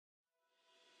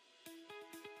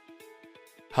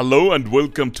Hello and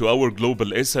welcome to our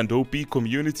Global S&OP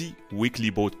Community Weekly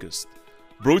Podcast,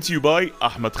 brought to you by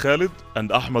Ahmed Khalid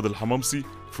and Ahmed Al-Hamamsi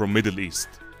from Middle East.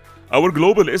 Our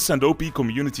Global S&OP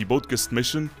Community Podcast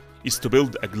mission is to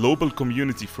build a global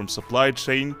community from supply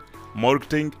chain,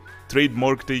 marketing, trade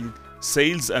marketing,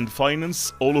 sales and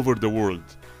finance all over the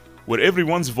world, where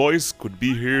everyone's voice could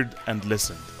be heard and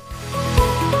listened.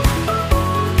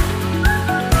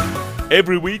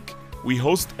 Every week, we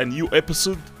host a new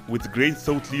episode with great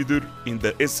thought leader in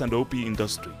the S&OP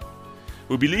industry.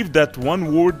 We believe that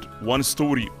one word, one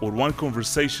story, or one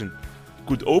conversation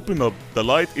could open up the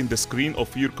light in the screen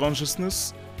of your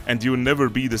consciousness and you'll never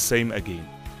be the same again.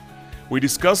 We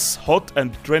discuss hot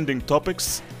and trending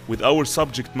topics with our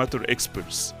subject matter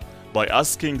experts by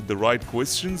asking the right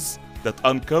questions that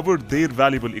uncover their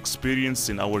valuable experience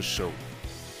in our show.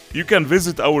 You can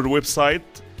visit our website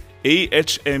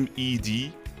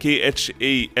ahmedkhaled.co.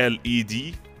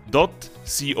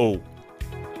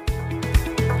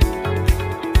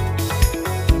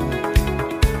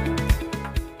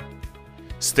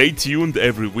 Stay tuned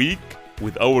every week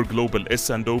with our Global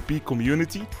S&OP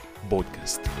Community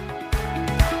Podcast.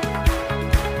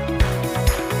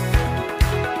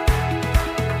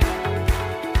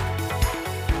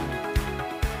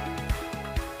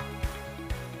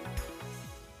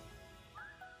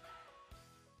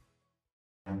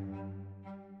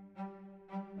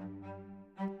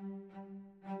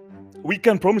 We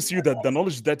can promise you that the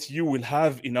knowledge that you will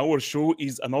have in our show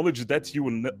is a knowledge that you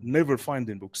will never find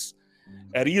in books.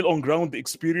 A real on-ground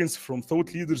experience from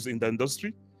thought leaders in the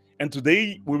industry. And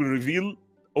today we will reveal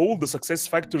all the success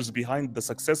factors behind the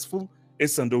successful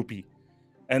S&OP.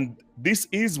 And this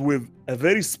is with a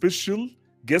very special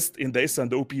guest in the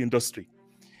S&OP industry.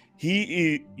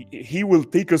 He will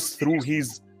take us through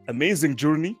his amazing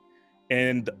journey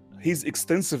and his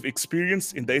extensive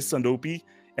experience in the S&OP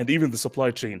and even the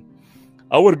supply chain.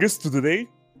 Our guest today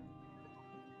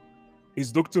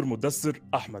is Dr. Mudassir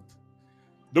Ahmed.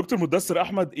 Dr. Mudassir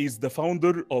Ahmed is the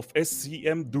founder of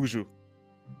SCM Dojo.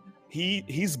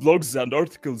 His blogs and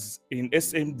articles in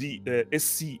SCM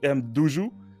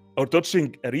Dojo are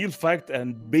touching a real fact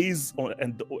and based on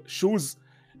and shows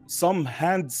some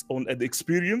hands-on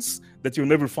experience that you'll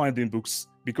never find in books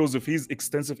because of his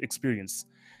extensive experience.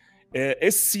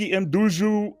 SCM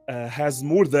Dojo has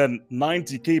more than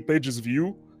 90k pages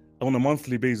view on a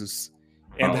monthly basis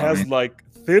and has like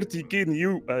 30k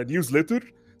newsletter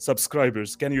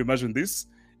subscribers. Can you imagine this?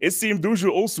 SCM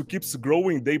Dojo also keeps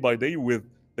growing day by day with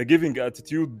the giving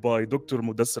attitude by Dr.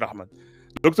 Mudassir Ahmed.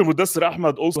 Dr. Mudassir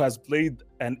Ahmed also has played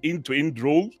an end-to-end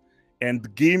role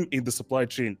and game in the supply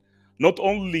chain. Not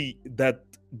only that,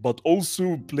 but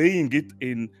also playing it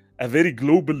in a very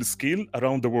global scale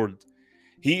around the world.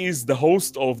 He is the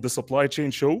host of the Supply Chain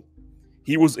Show.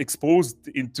 He was exposed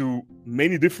into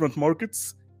many different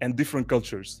markets and different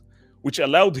cultures, which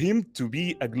allowed him to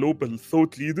be a global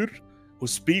thought leader who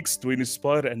speaks to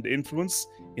inspire and influence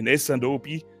in S&OP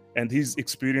and his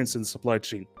experience in supply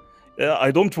chain. I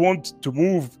don't want to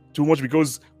move too much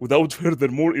because without further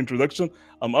more introduction,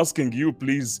 I'm asking you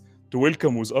please to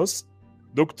welcome with us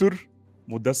Dr.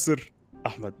 Mudassir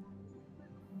Ahmed.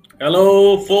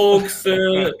 Hello, folks.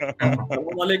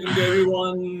 Assalamu alaikum to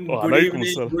everyone. Good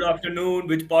evening, good afternoon,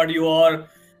 which part you are.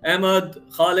 Ahmed,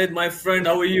 Khalid, my friend,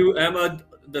 how are you? Ahmed,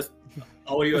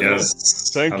 how are you?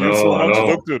 Yes. Thank you so much,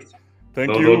 Doctor.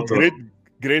 Thank you. Doctor.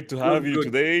 Great to have you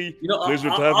today. Pleasure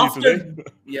to have you today.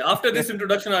 Yeah, after this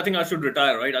introduction, I think I should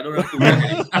retire, right? I don't have to work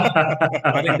anymore.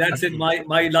 I think that's it.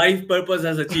 My life purpose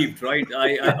has achieved, right?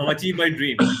 I've achieved my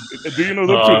dream. Do you know,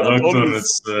 Doctor? Doctor,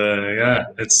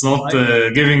 it's not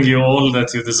giving you all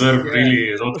that you deserve,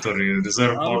 really, Doctor. You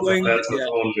deserve more than that with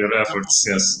all your efforts,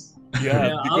 yes.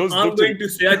 Yeah, because I'm going to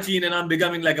Siachen and I'm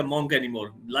becoming like a monk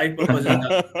anymore. Life purpose is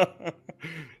done.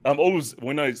 I'm always,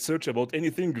 when I search about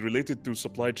anything related to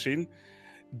supply chain,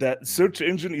 that search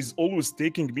engine is always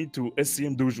taking me to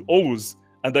SCM Dojo, always.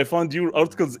 And I found your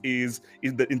articles is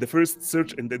in the first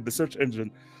search in the search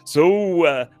engine.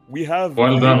 So we have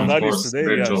values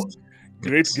today.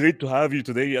 Great to have you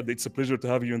today. And it's a pleasure to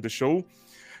have you on the show.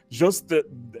 Just to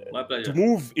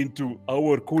move into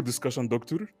our core discussion,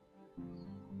 Doctor.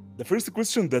 The first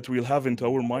question that we'll have into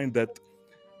our mind that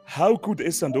how could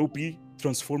S&OP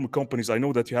transform companies? I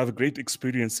know that you have a great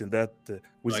experience in that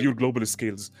with your global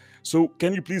scales. So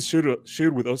can you please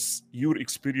share with us your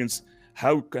experience?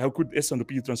 How could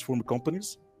S&OP transform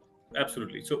companies?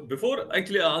 Absolutely. So before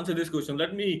actually I answer this question,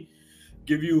 let me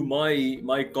give you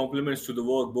my compliments to the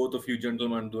work both of you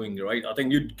gentlemen doing, right? I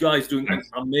think you guys doing an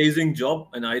amazing job,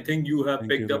 and I think you have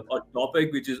picked up a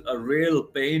topic which is a real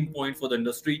pain point for the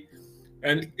industry.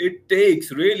 And it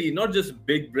takes really not just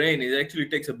big brain, it actually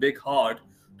takes a big heart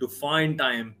to find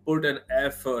time, put an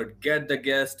effort, get the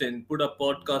guest in, put a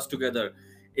podcast together.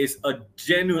 It's a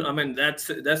genuine, I mean, that's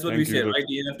what we say, right?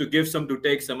 You have to give some to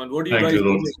take some. And what you guys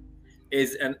do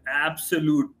is an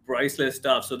absolute priceless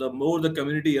stuff. So the more the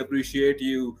community appreciate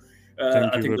you,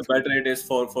 I think the better it is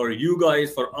for you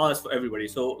guys, for us, for everybody.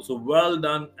 So well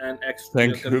done, and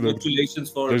congratulations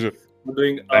for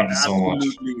doing an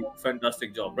absolutely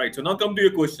fantastic job. Right. So now come to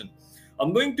your question.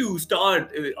 I'm going to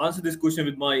start answer this question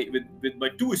with my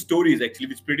two stories actually,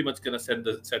 which pretty much gonna set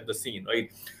the scene,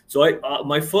 right? So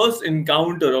my first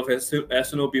encounter of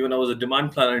S&OP when I was a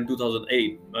demand planner in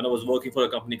 2008, when I was working for a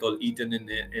company called Eaton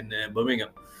in Birmingham.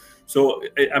 So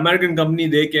American company,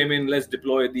 they came in, let's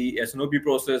deploy the S&OP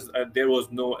process, and there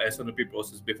was no S&OP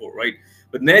process before, right?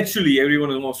 But naturally,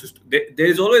 everyone wants to. There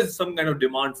is always some kind of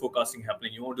demand forecasting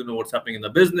happening. You want to know what's happening in the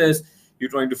business. You're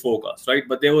trying to forecast, right?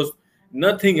 But there was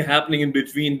nothing happening in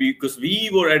between, because we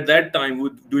were at that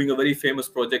time doing a very famous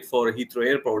project for Heathrow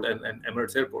Airport and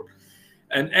Emirates Airport.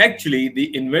 And actually,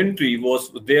 the inventory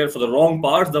was there for the wrong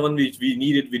parts, the one which we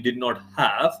needed, we did not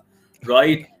have,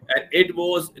 right? And it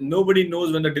was, nobody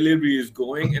knows when the delivery is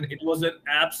going, and it was an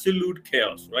absolute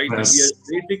chaos, right? Yes. And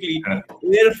we are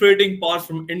basically air freighting parts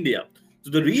from India.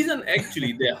 So the reason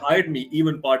actually they hired me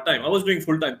even part-time, I was doing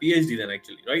full-time PhD then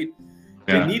actually, right?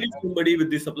 They needed somebody with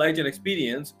the supply chain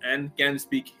experience and can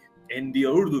speak Hindi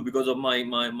or Urdu because of my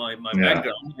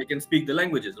background. I can speak the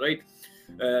languages, right?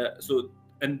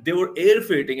 And they were air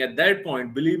freighting at that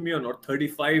point, believe me or not,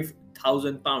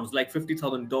 35,000 pounds, like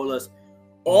 $50,000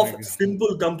 of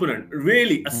simple component.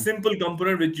 Really, a simple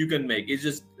component which you can make. It's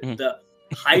just the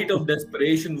height of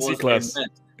desperation was immense.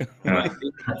 Right?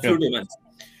 Absolutely immense.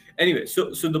 Anyway,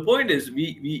 so the point is,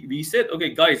 we said,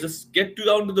 okay, guys, let's get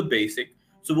down to the basic.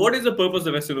 So what is the purpose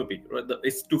of S&OP? Right?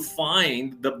 It's to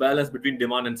find the balance between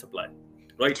demand and supply,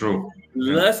 right? True.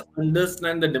 Let's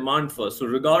understand the demand first. So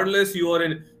regardless you are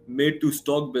in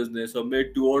made-to-stock business or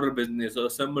made-to-order business or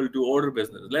assemble-to-order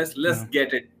business, let's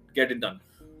get it done.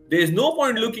 There is no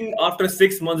point looking after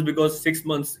 6 months, because 6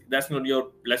 months, that's not your,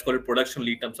 let's call it production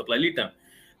lead time, supply lead time.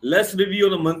 Let's review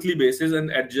on a monthly basis and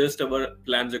adjust our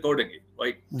plans accordingly,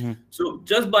 right? So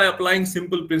just by applying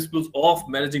simple principles of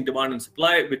managing demand and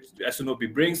supply, which S&OP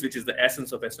brings, which is the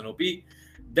essence of S&OP,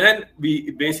 then we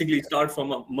basically start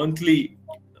from a monthly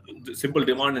simple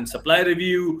demand and supply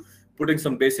review, putting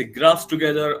some basic graphs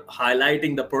together,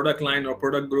 highlighting the product line or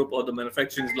product group or the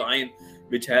manufacturing line,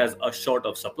 which has a short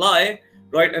of supply,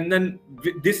 right? And then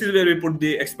this is where we put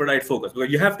the expedite focus,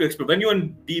 because you have to expedite. When you're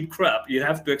in deep crap, you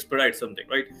have to expedite something,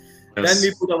 right? Yes. Then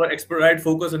we put our expedite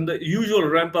focus in the usual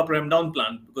ramp up, ramp down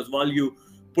plan, because while you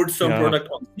put some product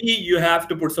on sea, you have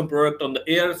to put some product on the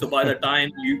air. So by the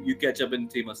time you catch up in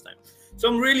 3 months' time,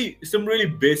 some really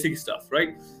basic stuff,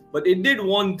 right? But it did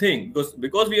one thing,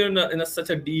 because we are in such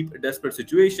a deep, desperate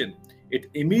situation. It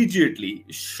immediately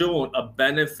shown a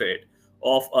benefit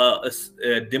of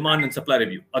a demand and supply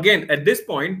review. Again, at this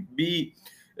point, be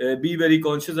very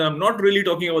conscious. And I'm not really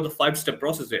talking about the 5-step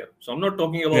process here. So I'm not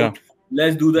talking about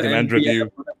let's do the demand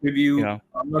review.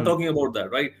 I'm not talking about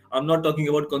that, right? I'm not talking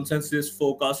about consensus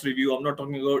forecast review. I'm not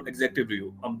talking about executive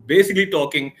review. I'm basically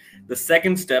talking the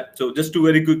second step. So just to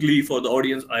very quickly for the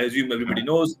audience, I assume everybody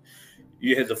knows,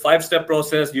 you have the 5-step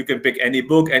process. You can pick any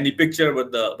book, any picture,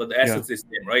 but the essence is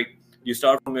the same, right? You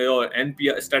start from your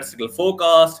NPI statistical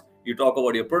forecast. You talk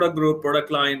about your product group,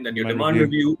 product line, then your demand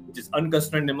review, which is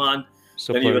unconstrained demand.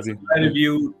 Then you have a supply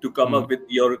review to come up with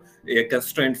your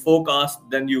constrained forecast.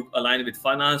 Then you align with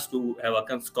finance to have a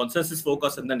consensus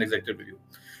focus, and then executive review.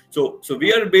 So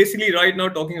we are basically right now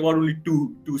talking about only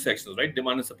two sections, right?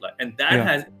 Demand and supply. And that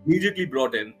has immediately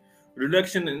brought in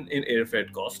reduction in air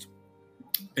freight cost,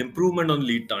 improvement on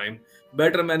lead time,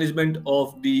 better management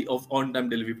of on-time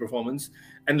delivery performance,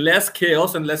 and less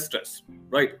chaos and less stress,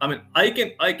 right? I mean, I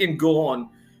can go on,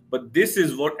 but this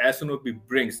is what S&OP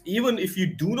brings. Even if you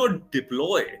do not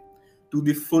deploy to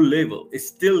the full level, it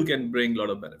still can bring a lot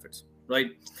of benefits,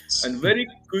 right? And very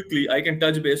quickly, I can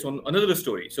touch base on another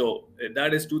story. So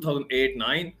that is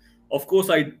 2008-9. Of course,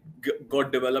 I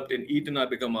got developed in Eaton. I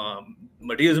became a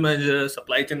materials manager,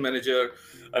 supply chain manager,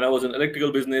 and I was in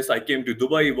electrical business. I came to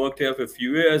Dubai, worked here for a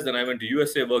few years. Then I went to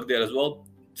USA, worked there as well.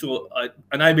 So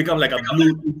I become like a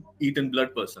blue Eaton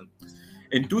blood person.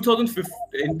 In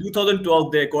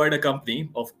 2012, they acquired a company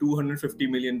of $250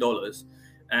 million,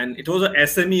 and it was an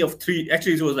SME of 3.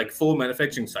 Actually, it was like 4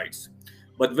 manufacturing sites,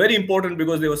 but very important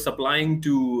because they were supplying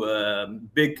to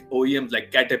big OEMs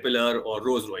like Caterpillar or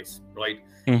Rolls-Royce, right?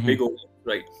 Big OEMs,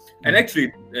 right? And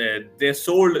actually, they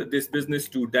sold this business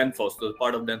to Danfoss, so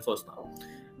part of Danfoss now.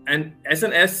 And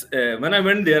SNS, when I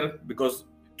went there, because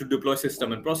to deploy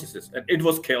system and processes, and it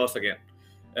was chaos again.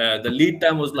 The lead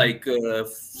time was like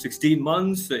 16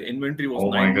 months. Inventory was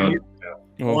 9 days.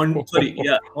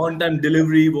 On-time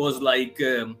delivery was like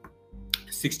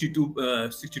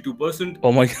 62%.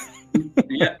 Oh my God.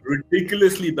 Yeah,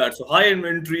 ridiculously bad. So high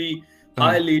inventory,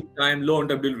 high lead time, low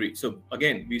on-time delivery. So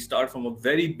again, we start from a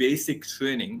very basic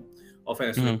training of an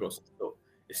S&OP process. So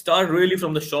start really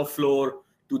from the shop floor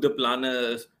to the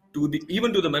planners,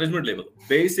 even to the management level.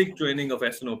 Basic training of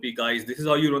S&OP, guys. This is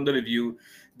how you run the review.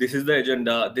 This is the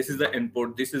agenda. This is the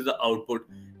input. This is the output.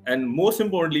 And most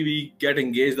importantly, we get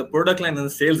engaged the product line and the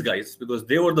sales guys, because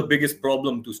they were the biggest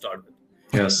problem to start with.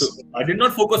 Yes. So I did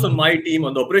not focus on my team,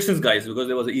 on the operations guys, because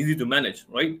they was easy to manage,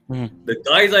 right? The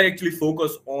guys I actually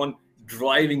focus on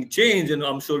driving change, and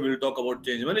I'm sure we'll talk about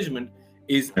change management,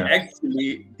 is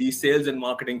actually the sales and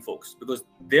marketing folks, because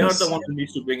they are the one who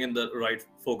needs to bring in the right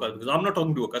focus. Because I'm not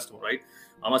talking to a customer, right?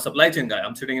 I'm a supply chain guy.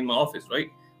 I'm sitting in my office, right?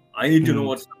 I need to know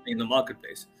what's happening in the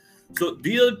marketplace. So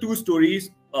these are two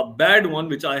stories. A bad one,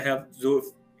 which I have. So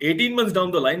 18 months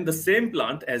down the line, the same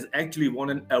plant has actually won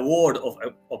an award of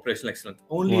operational excellence.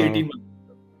 Only 18 months.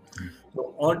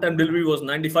 So on-time delivery was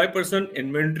 95%.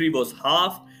 Inventory was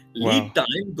half. Lead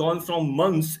time gone from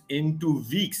months into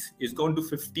weeks. It's gone to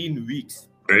 15 weeks.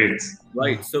 Great.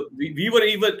 Right. So we were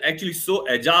even actually so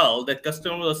agile that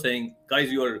customers are saying,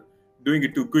 guys, you are doing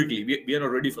it too quickly. We are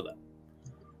not ready for that.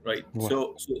 Right.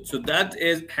 Wow. So that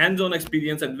is hands-on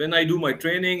experience. And when I do my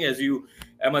training, as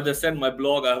Emma just said, my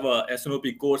blog, I have a S&OP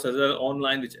course as well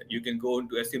online, which you can go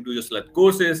into SCM2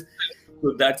 courses.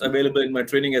 So that's available in my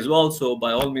training as well. So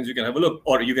by all means, you can have a look,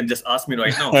 or you can just ask me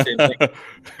right now. Same thing.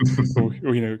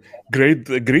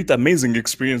 Great, amazing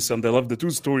experience. And I love the two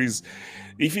stories.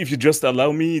 If you just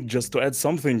allow me just to add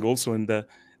something also in the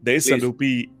S&OP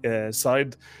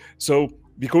side. So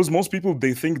because most people,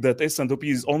 they think that S&OP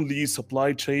is only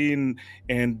supply chain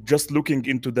and just looking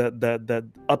into that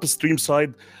upstream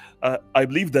side. I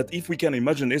believe that if we can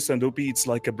imagine S&OP, it's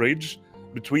like a bridge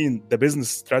between the business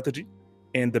strategy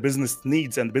and the business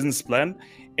needs and business plan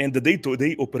and the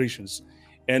day-to-day operations.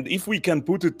 And if we can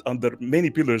put it under many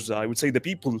pillars, I would say the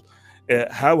people,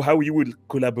 how you will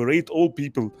collaborate all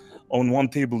people on one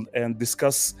table and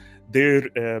discuss their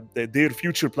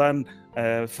future plan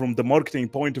from the marketing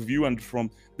point of view and from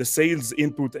the sales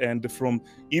input and from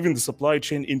even the supply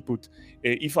chain input.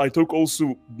 If I talk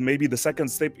also maybe the second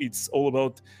step, it's all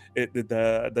about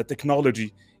the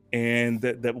technology and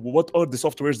what are the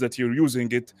softwares that you're using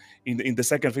it in the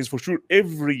second phase for sure.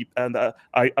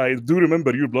 I do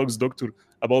remember your blogs, Doctor,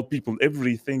 about people.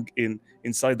 Everything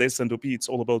inside the S&OP, it's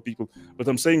all about people. But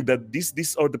I'm saying that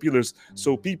these are the pillars.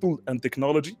 So people and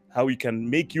technology, how you can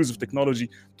make use of technology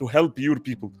to help your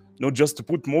people, not just to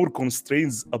put more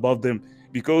constraints above them,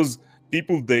 because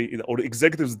people or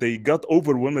executives, they got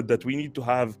overwhelmed that we need to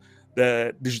have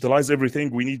digitalize everything,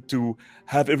 we need to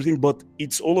have everything, but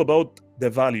it's all about the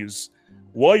values.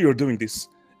 Why you're doing this,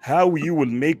 how you will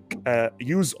make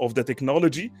use of the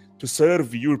technology to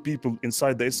serve your people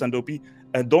inside the S&OP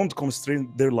and don't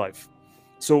constrain their life.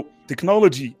 So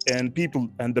technology and people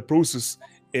and the process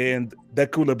and the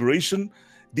collaboration,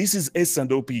 this is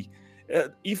S&OP.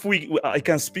 I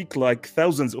can speak like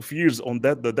thousands of years on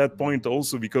that point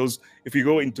also, because if you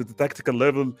go into the tactical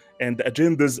level and the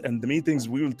agendas and the meetings,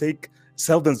 we will take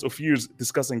thousands of years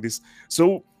discussing this.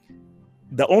 So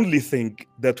the only thing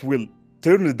that will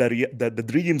turn the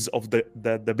dreams of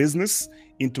the business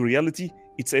into reality,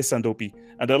 it's S&OP.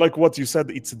 And I like what you said,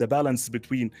 it's the balance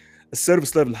between a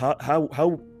service level,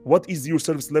 what is your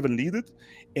service level needed,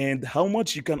 and how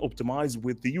much you can optimize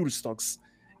with your stocks.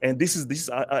 And this is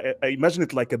I imagine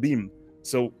it like a beam.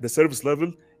 So the service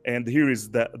level, and here is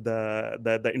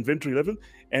the inventory level,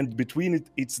 and between it,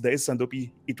 it's the S&OP.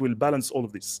 It will balance all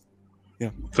of this. Yeah.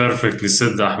 Perfectly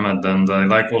said, Ahmed. And I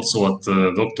like also what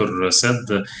the doctor said.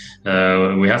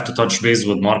 We have to touch base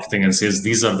with marketing and sales.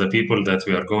 These are the people that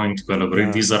we are going to collaborate.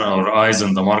 Yeah. These are our eyes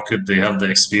in the market. They have the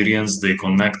experience. They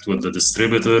connect with the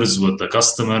distributors, with the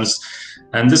customers.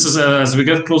 And this is, as we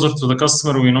get closer to the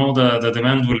customer, we know the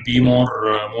demand will be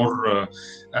more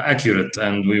accurate,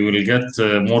 and we will get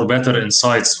more better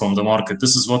insights from the market.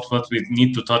 This is what we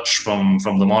need to touch from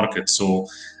the market. So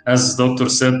as doctor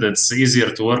said, it's easier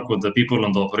to work with the people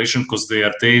on the operation because they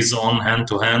are days on hand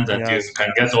to hand, and you can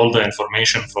get all the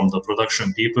information from the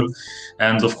production people.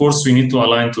 And of course, we need to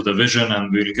align to the vision,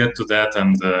 and we'll get to that,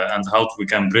 and how we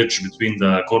can bridge between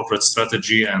the corporate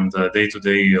strategy and the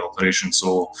day-to-day operation.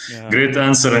 So great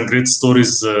answer and great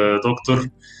stories, doctor.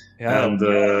 Yeah.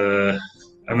 And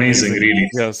amazing, really.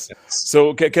 Yes.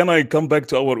 So can I come back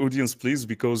to our audience, please?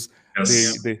 Because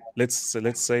Yes. they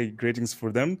let's say greetings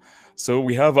for them. So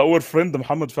we have our friend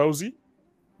Muhammad Fauzi.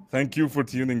 Thank you for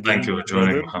tuning in. Thank you for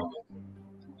joining, brother. Muhammad.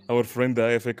 Our friend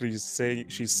Aya Fakri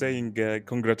she's saying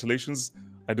congratulations.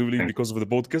 I do believe because of the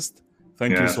podcast.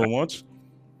 Thank you so much.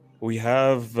 We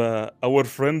have our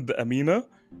friend Amina.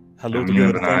 Hello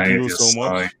together. Thank you so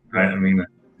much. Hi, Amina.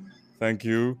 Thank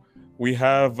you. We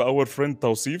have our friend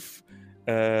Tausif.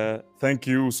 Thank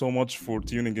you so much for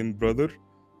tuning in, brother.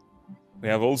 We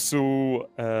have also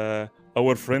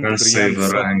our friend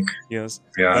Riyad. Yes.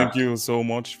 Yeah. Thank you so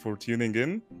much for tuning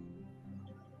in.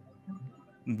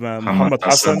 Muhammad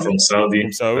Hassan from Saudi.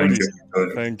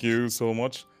 Thank you so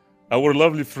much. Our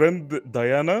lovely friend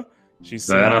Diana. She's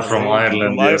Diana from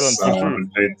Ireland. From Ireland, yes, for sure.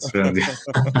 Great friend.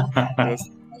 Yes.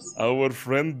 Our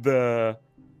friend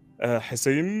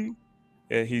Hussein,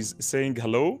 he's saying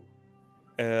hello.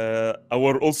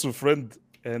 Our also friend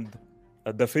and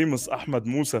the famous Ahmed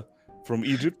Musa from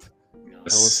Egypt,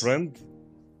 yes. Our friend.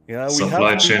 Yeah, we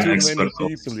Supply have chain too expert.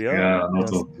 many people. Yeah,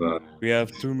 yes. We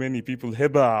have too many people.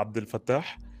 Heba Abdel Fattah.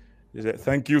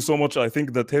 Thank you so much. I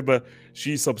think that Heba,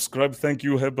 she subscribed. Thank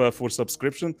you, Heba, for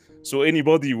subscription. So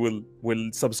anybody will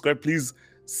subscribe, please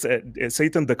say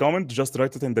it in the comment. Just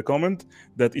write it in the comment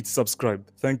that it's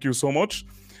subscribed. Thank you so much.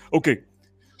 Okay,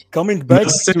 coming back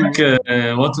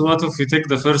to what if we take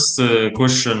the first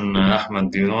question,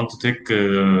 Ahmed? Do you want to take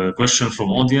a question from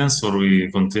audience or we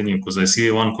continue? Because I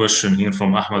see one question here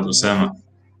from Ahmed Osama.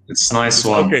 It's a nice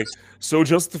one. Okay, so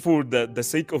just for the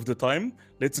sake of the time,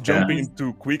 let's jump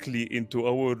quickly into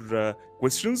our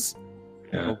questions.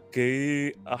 Yeah.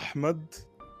 Okay, Ahmed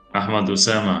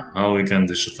Osama, how we can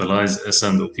digitalize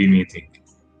S&OP meeting?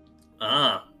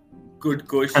 Good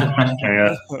question.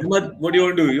 Yeah. What do you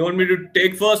want to do? You want me to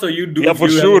take first or you do? Yeah, for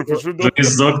sure.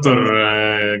 Please,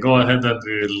 doctor, go ahead and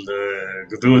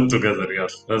we'll do it together. Yeah,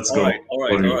 let's go.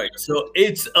 All right. So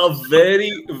it's a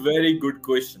very, very good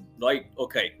question. Right?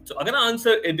 Okay. So I'm gonna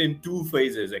answer it in two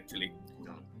phases actually.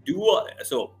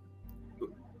 So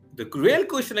the real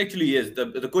question actually is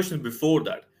the question before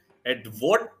that. At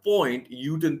what point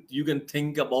you can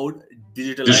think about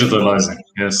digitalizing?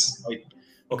 Yes. Right.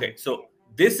 Okay. So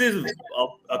this is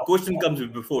a question comes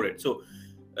before it. So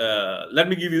let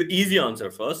me give you the easy answer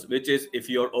first, which is if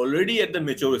you're already at the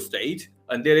mature stage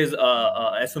and there is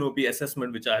a S&OP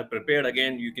assessment which I have prepared.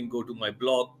 Again, you can go to my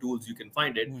blog tools, you can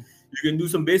find it. You can do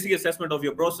some basic assessment of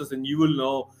your process and you will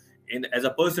know as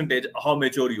a percentage how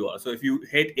mature you are. So if you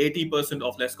hit 80%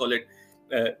 of, let's call it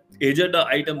agenda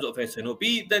items of S&OP,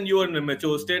 then you are in a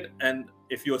mature state. And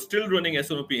if you're still running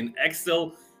S&OP in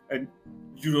Excel and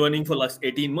you're running for last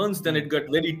 18 months, then it got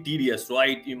very tedious,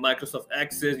 right? In Microsoft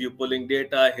Access, you're pulling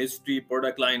data, history,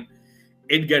 product line,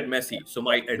 it get messy. So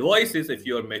my advice is if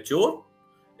you're mature,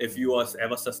 if you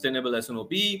have a sustainable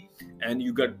S&OP and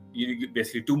you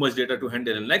basically too much data to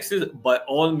handle in Nexus, by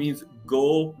all means,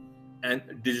 go and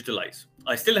digitalize.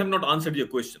 I still have not answered your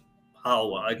question.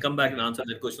 How? I come back and answer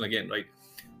that question again, right?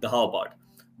 The how part.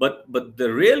 But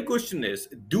the real question is,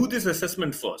 do this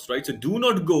assessment first, right? So do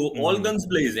not go all guns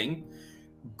blazing,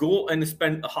 go and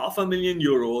spend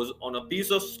 €500,000 on a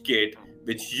piece of kit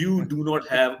which you do not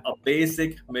have a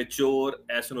basic mature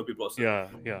S&OP process.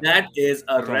 Yeah. That is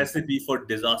a recipe for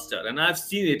disaster. And I've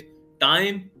seen it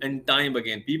time and time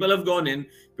again. People have gone in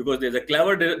because there's a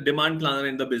clever demand planner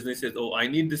in the business says, oh, I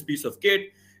need this piece of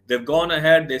kit. They've gone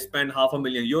ahead, they spend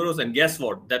 €500,000, and guess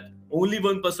what? That only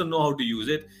one person know how to use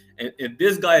it. And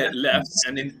this guy left,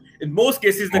 and in most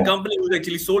cases, the company who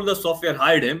actually sold the software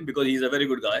hired him because he's a very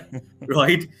good guy,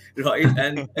 right?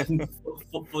 And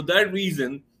for that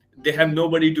reason, they have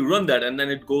nobody to run that, and then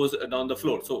it goes down the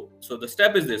floor. So the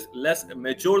step is this: let's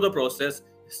mature the process.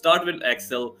 Start with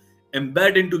Excel,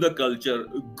 embed into the culture,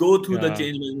 go through the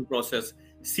change management process,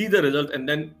 see the result, and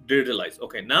then digitalize.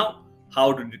 Okay, now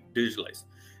how to digitalize?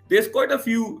 There's quite a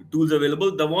few tools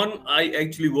available. The one I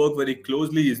actually work very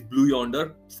closely is Blue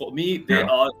Yonder. For me, they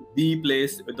are the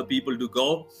place with the people to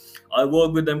go. I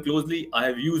work with them closely. I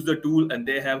have used the tool and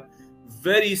they have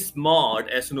very smart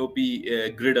S&OP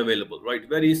grid available, right?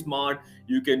 Very smart.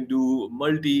 You can do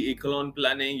multi-echelon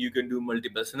planning. You can do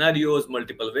multiple scenarios,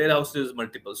 multiple warehouses,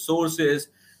 multiple sources.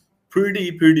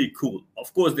 Pretty cool.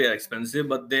 Of course, they are expensive,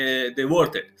 but they're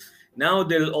worth it. Now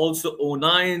there's also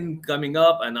O9 coming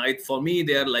up, and for me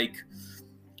they are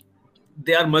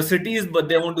Mercedes, but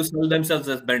they want to sell themselves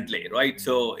as Bentley, right?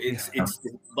 So it's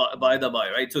by the by,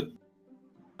 right? So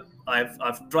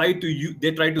I've tried to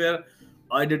they tried to.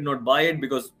 I did not buy it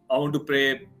because I want to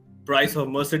pay price of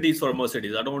Mercedes for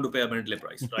Mercedes. I don't want to pay a Bentley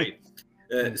price, right?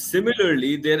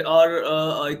 Similarly, there are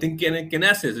I think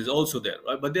Kinesis is also there,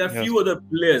 right? But there are few other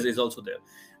players is also there.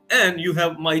 And you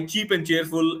have my cheap and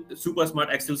cheerful super smart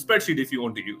Excel spreadsheet if you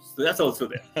want to use. So that's also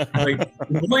there. Right?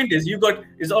 The point is,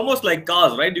 it's almost like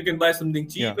cars, right? You can buy something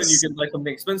cheap and you can buy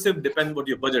something expensive, depending what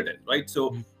your budget is, right?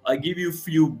 So I give you a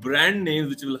few brand names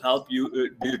which will help you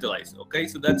digitalize. Okay,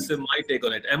 so that's my take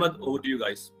on it. Ahmed, over to you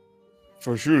guys.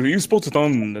 For sure, you spot it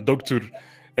on, Doctor.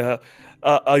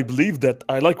 I believe that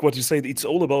I like what you said. It's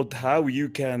all about how you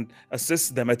can assess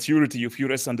the maturity of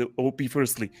your S&OP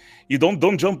firstly. You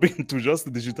don't jump into just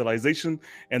the digitalization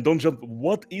and don't jump.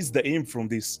 What is the aim from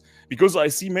this? Because I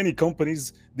see many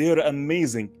companies, they are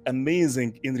amazing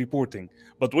in reporting.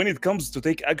 But when it comes to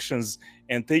take actions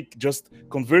and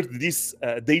convert this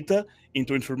data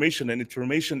into information and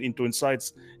information into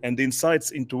insights and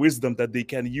insights into wisdom that they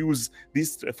can use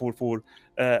this for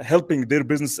helping their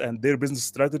business and their business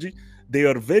strategy, they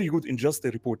are very good in just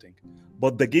the reporting.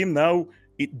 But the game now,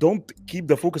 don't keep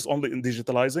the focus only in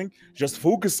digitalizing, just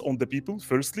focus on the people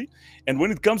firstly. And when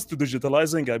it comes to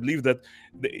digitalizing, I believe that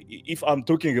if I'm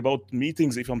talking about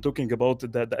meetings, if I'm talking about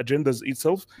the agendas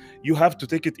itself, you have to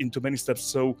take it into many steps.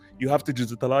 So you have to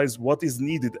digitalize what is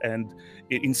needed, and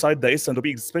inside the S&OP,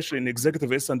 especially in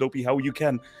executive S&OP, how you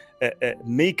can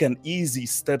make an easy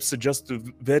steps, just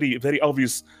very, very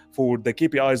obvious for the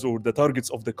KPIs or the targets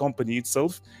of the company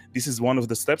itself. This is one of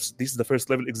the steps. This is the first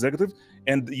level executive,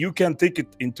 and you can take it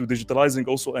into digitalizing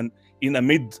also, and in a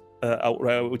mid, or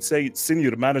I would say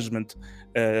senior management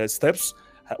steps.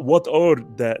 What are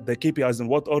the KPIs and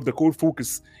what are the core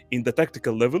focus in the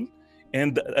tactical level?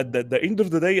 And at the end of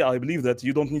the day, I believe that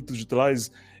you don't need to digitalize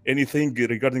anything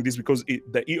regarding this, because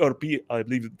the ERP, I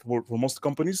believe for most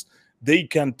companies, they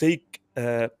can take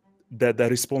the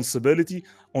responsibility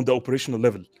on the operational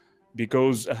level,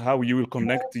 because how you will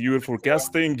connect your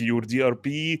forecasting, your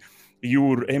DRP,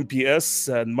 your MPS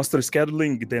and master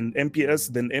scheduling, then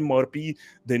MPS, then MRP,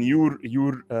 then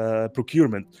your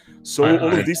procurement. So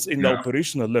all of this in the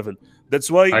operational level. That's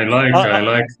why I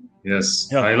like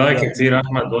it here,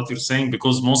 Ahmed, what you're saying,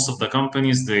 because most of the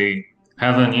companies, they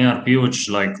have an ERP which,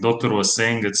 like Doctor was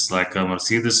saying, it's like a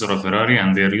Mercedes or a Ferrari,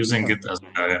 and they're using it as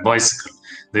a bicycle.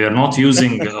 They are not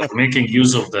using making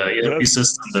use of the ERP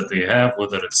system that they have,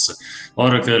 whether it's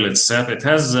Oracle, it's SAP. It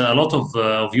has a lot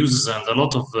of uses and a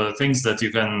lot of things that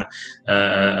you can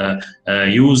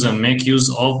use and make use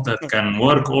of that can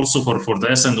work also for the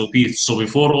S&OP. So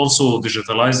before also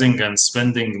digitalizing and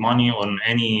spending money on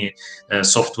any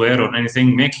software or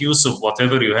anything, make use of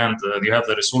whatever you have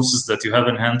the resources that you have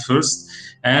in hand first.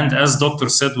 And as Doctor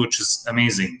said, which is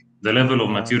amazing, the level of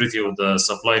maturity of the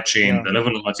supply chain, the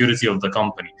level of maturity of the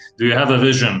company. Do you have a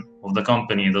vision of the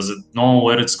company? Does it know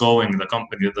where it's going? The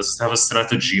company, does it have a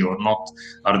strategy or not?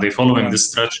 Are they following this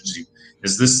strategy?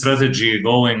 Is this strategy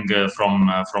going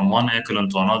from one echelon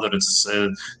to another?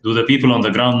 Do the people on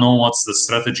the ground know what's the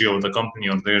strategy of the company,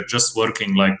 or they're just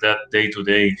working like that day to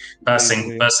day,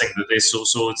 passing the day?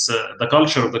 So it's the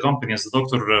culture of the company, as the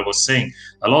doctor was saying,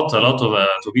 a lot of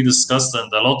to be discussed,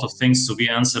 and a lot of things to be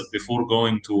answered before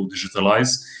going to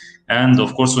digitalize. And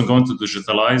of course, when going to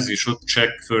digitalize, you should check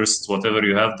first whatever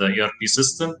you have, the ERP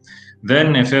system.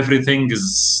 Then if everything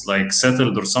is like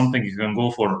settled or something, you can go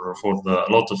for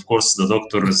a lot. Of course, the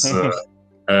doctor is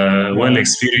well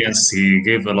experienced. He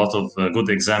gave a lot of good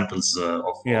examples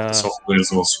of the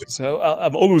softwares also. So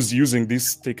I'm always using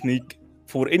this technique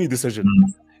for any decision.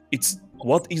 It's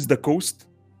what is the cost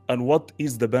and what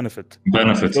is the benefit.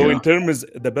 So in terms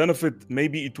of the benefit,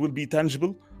 maybe it will be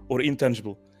tangible or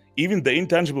intangible. Even the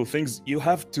intangible things, you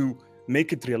have to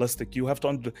make it realistic. You have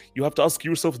to ask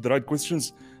yourself the right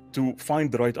questions to find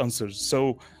the right answers.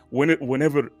 So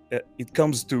whenever it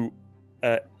comes to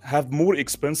have more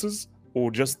expenses or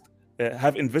just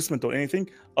have investment or anything,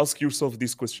 ask yourself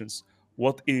these questions.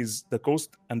 What is the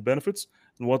cost and benefits?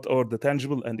 And what are the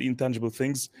tangible and intangible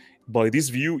things? By this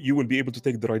view, you will be able to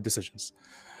take the right decisions.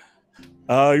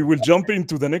 I will jump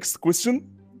into the next question.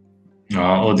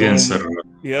 Audience.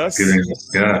 Yes.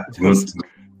 Yeah, good.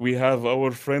 We have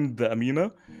our friend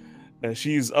Amina.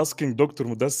 She is asking Dr.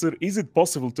 Mudassir, is it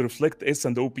possible to reflect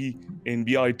S&OP in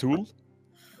BI tool?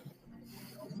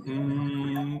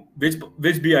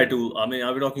 Which BI tool? I mean,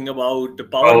 are we talking about the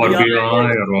Power BI or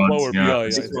what?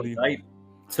 Power BI, right?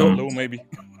 So maybe.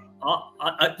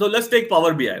 So let's take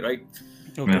Power BI, right?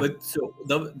 Okay. But so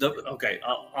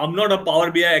I'm not a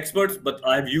Power BI expert, but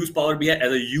I've used Power BI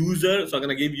as a user, so I'm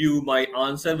gonna give you my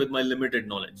answer with my limited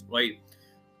knowledge, right?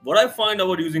 What I find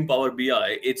about using Power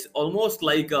BI, it's almost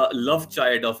like a love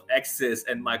child of Access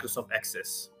and Microsoft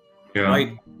Access,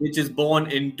 right? Which is born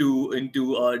into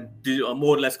a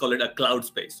more or less call it a cloud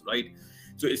space, right?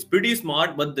 So it's pretty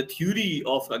smart, but the theory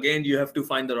of, again, you have to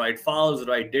find the right files,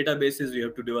 right databases, you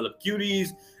have to develop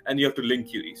queries, and you have to link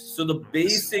queries. So the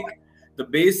basic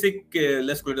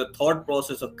let's call it the thought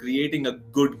process of creating a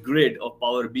good grid of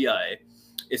Power BI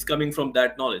is coming from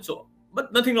that knowledge. So,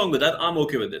 but nothing wrong with that. I'm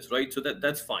okay with this, right? So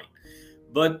that's fine.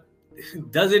 But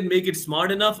does it make it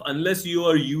smart enough? Unless you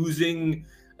are using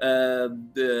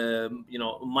the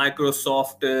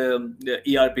Microsoft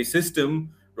the ERP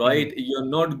system, right? You're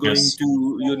not going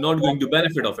to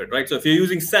benefit of it, right? So if you're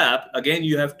using SAP, again,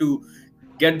 you have to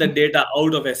get the data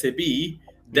out of SAP,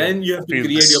 then you have to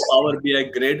create your Power BI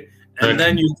grid, and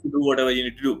then you have to do whatever you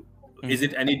need to do. Is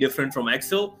it any different from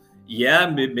Excel? Yeah,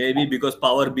 maybe, because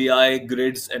Power BI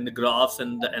grids and the graphs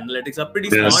and the analytics are pretty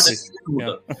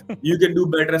smart. You can do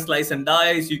better slice and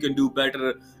dice. You can do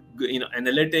better,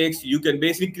 analytics. You can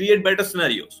basically create better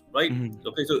scenarios, right?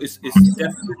 Okay, so it's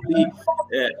definitely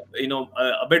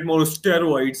a bit more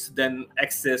steroids than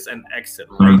Access and Excel,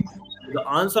 right? The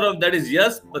answer of that is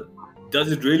yes, but does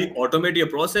it really automate your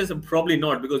process? Probably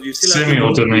not, because you still have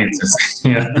semi-automated.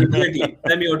 Exactly,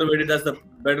 semi-automated. That's the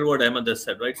better word Ahmed has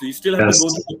said, right? So you still have to go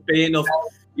through the pain of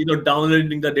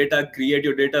downloading the data, create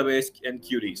your database and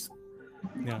queries.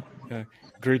 Yeah.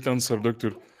 Great answer,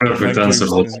 Doctor. Perfect answer.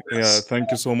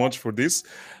 Thank you so much for this.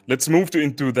 Let's move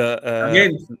into the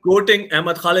again, quoting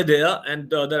Ahmed Khalid here and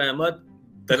the other Ahmed.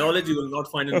 The knowledge you will not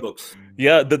find in books.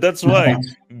 Yeah, that's right.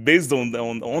 Based on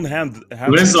hand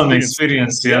based on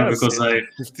experience, because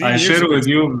I share with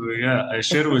you. I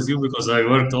share with you because I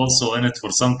worked also in it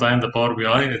for some time. The Power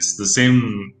BI, it's the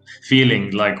same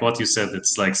feeling like what you said.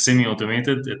 It's like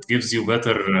semi-automated. It gives you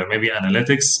better maybe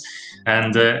analytics,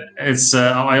 and it's.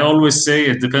 I always say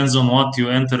it depends on what you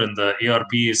enter in the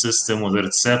ERP system, whether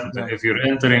it's SAP. If you're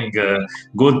entering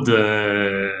good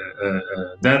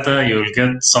data, you'll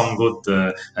get some good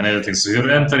analytics. If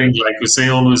you're entering, like we say,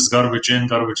 always garbage in,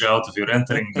 garbage out. If you're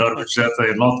entering garbage data,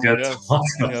 you'll not get.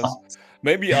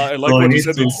 Maybe I like what you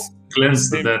said. It's cleanse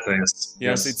the data.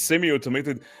 Yes, it's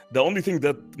semi-automated. The only thing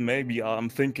that maybe I'm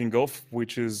thinking of,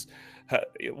 which is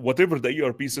whatever the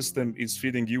ERP system is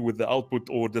feeding you with the output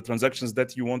or the transactions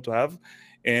that you want to have,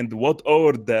 and what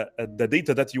are the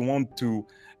data that you want to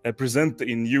present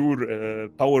in your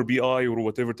Power BI or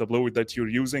whatever Tableau that you're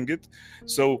using it.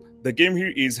 So the game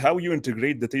here is how you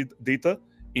integrate the data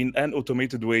in an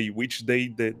automated way, which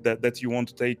that you want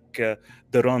to take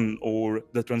the run or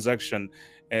the transaction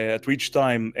at which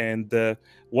time, and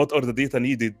what are the data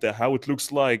needed, how it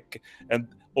looks like, and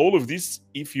all of this.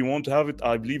 If you want to have it,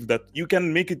 I believe that you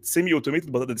can make it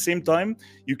semi-automated, but at the same time,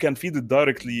 you can feed it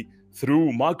directly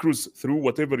through macros, through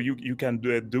whatever you can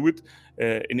do it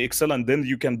in Excel, and then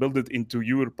you can build it into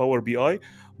your Power BI.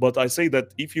 But I say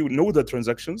that if you know the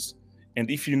transactions, and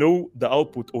if you know the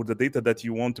output or the data that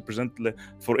you want to present,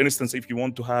 for instance, if you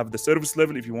want to have the service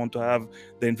level, if you want to have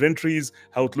the inventories,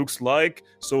 how it looks like,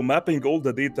 so mapping all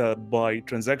the data by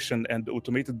transaction and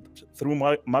automated through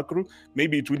macro,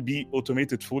 maybe it will be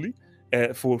automated fully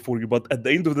for you. But at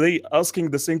the end of the day, asking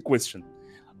the same question,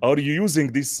 are you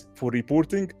using this for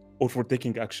reporting or for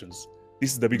taking actions?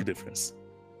 This is the big difference.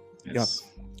 Yes.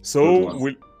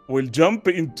 So we'll jump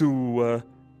into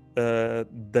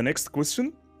the next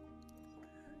question,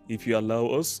 if you allow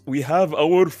us. We have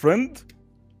our friend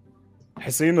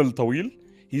Hussein Al Tawil.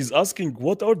 He's asking,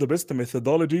 what are the best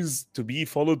methodologies to be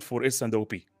followed for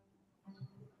S&OP?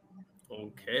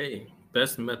 Okay,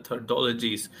 best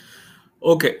methodologies.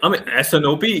 Okay, I mean,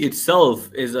 S&OP itself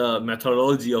is a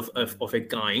methodology of a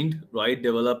kind, right?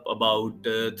 Developed about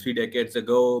 3 decades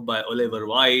ago by Oliver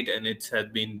White, and it has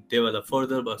been developed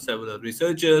further by several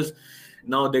researchers.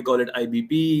 Now they call it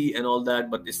IBP and all that,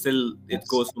 but it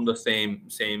goes from the same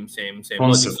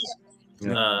logic.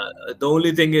 The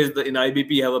only thing is that in IBP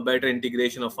you have a better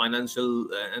integration of financial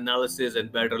analysis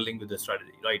and better link with the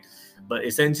strategy, right? But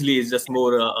essentially it's just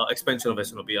more expansion of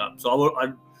S&OP. So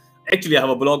actually I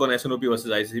have a blog on S&OP versus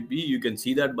ICP. You can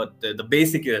see that, but the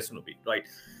basic is S&OP, right?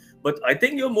 But I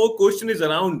think your more question is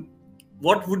around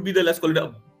what would be the, let's call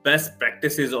it, best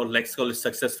practices, or let's call it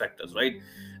success factors, right?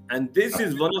 And this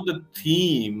is one of the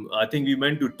theme I think we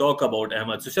meant to talk about,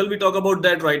 Ahmed. So shall we talk about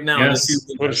that right now? Yes,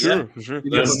 for sure.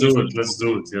 Let's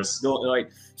do it. Yes. No, right.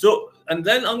 So, and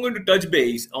then I'm going to touch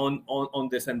base on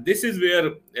this, and this is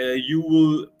where you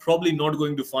will probably not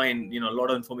going to find a lot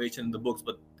of information in the books,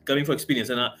 but coming from experience.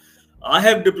 And I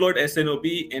have deployed S&OP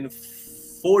in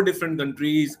 4 different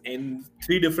countries in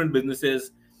 3 different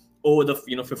businesses over the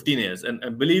 15 years,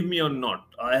 and believe me or not,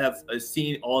 I have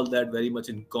seen all that very much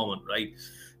in common, right?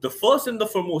 The first and the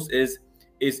foremost is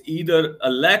is either a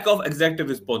lack of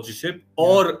executive sponsorship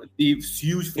or the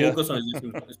huge focus on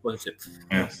executive sponsorship.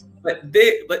 Yes. But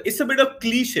it's a bit of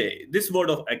cliche, this word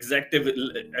of executive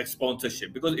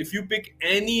sponsorship, because if you pick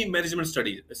any management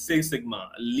study, Six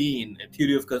Sigma, Lean,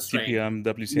 Theory of Constraint, CPM,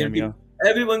 WCM,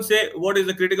 everyone say what is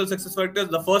the critical success factors.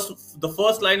 The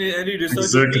first line in any research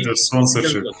executive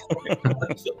sponsorship.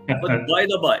 But by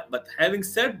the by, but having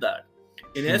said that,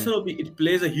 in SNOP it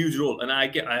plays a huge role, and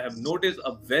I have noticed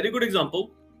a very good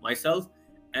example myself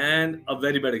and a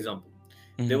very bad example.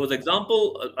 There was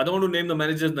example. I don't want to name the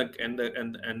managers and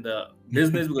the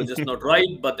business because it's just not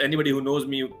right. But anybody who knows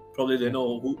me probably they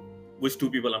know which two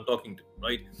people I'm talking to,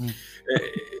 right?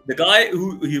 The guy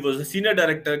he was a senior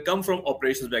director, come from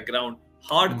operations background,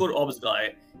 hardcore ops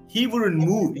guy. He wouldn't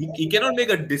move. He cannot make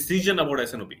a decision about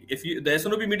SNOP. If the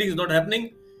SNOP meeting is not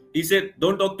happening, he said,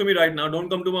 "Don't talk to me right now. Don't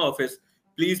come to my office.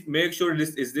 Please make sure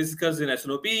this is discussed in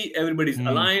SNOP. Everybody's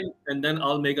aligned, and then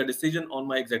I'll make a decision on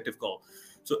my executive call."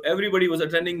 So everybody was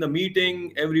attending the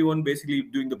meeting. Everyone basically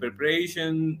doing the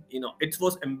preparation. It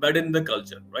was embedded in the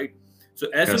culture, right? So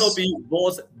SNOP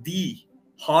was the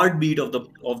heartbeat of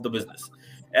the business.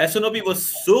 SNOP was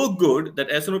so good that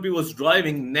SNOP was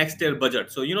driving next year budget.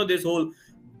 So this whole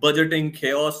budgeting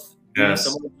chaos. Yes.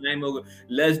 Some of the time,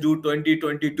 let's do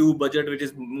 2022 budget, which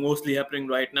is mostly happening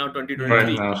right now, 2023.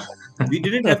 Right now. We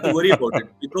didn't have to worry about it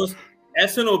because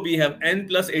SNOP have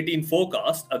N+18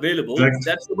 forecast available. Exactly.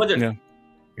 That's the budget. Yeah.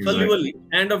 Exactly.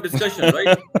 End of discussion,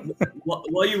 right?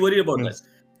 Why you worry about that?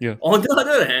 Yeah. On the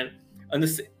other hand,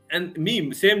 and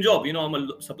me, same job. I'm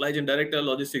a supply chain director,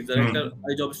 logistics director.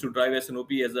 My job is to drive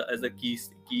SNOP as a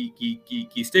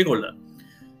key stakeholder.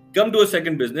 Come to a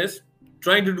second business,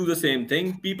 trying to do the same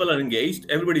thing. People are engaged.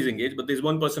 Everybody's engaged, but there's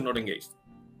one person not engaged.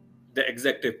 The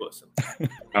executive person.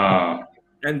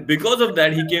 And because of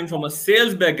that, he came from a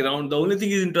sales background. The only thing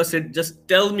he's interested, just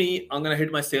tell me I'm going to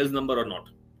hit my sales number or not.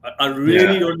 I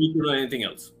really don't need to know anything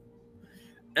else.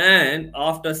 And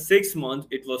after 6 months,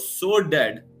 it was so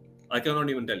dead, I cannot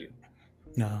even tell you.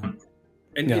 No.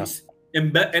 And it's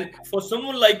and for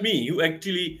someone like me who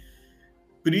actually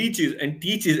preaches and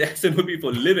teaches SNOP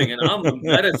for living, and I'm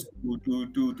embarrassed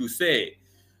to say,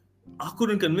 I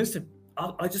couldn't convince him.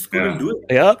 I just couldn't do it.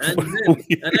 Yeah.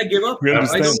 And I gave up.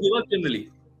 I don't give up generally.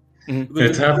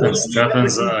 It happens. It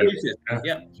happens. So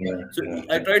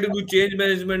I tried to do change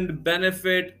management,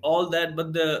 benefit, all that,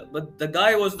 but the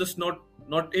guy was just not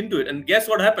into it. And guess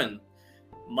what happened?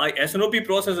 My SNOP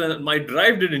process and my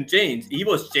drive didn't change. He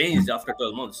was changed after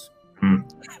 12 months.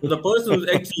 So the person who's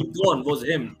actually gone was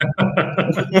him.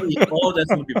 All the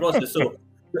SNOP process. So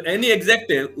any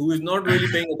executive who is not really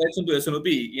paying attention to SNOP,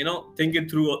 think it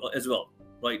through as well,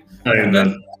 right?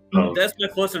 That's my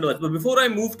first advice. But before I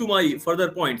move to my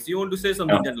further points, you want to say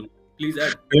something, gentlemen? Please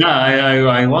add. Yeah,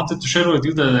 I wanted to share with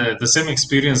you the same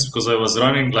experience because I was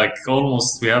running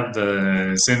almost we have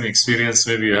the same experience.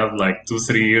 Maybe you have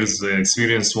 2-3 years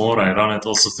experience more. I run it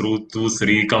also through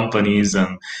 2-3 companies,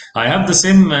 and I have the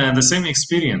same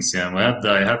experience. Yeah,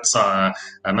 I had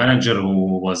a manager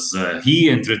who was he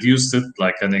introduced it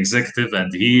like an executive,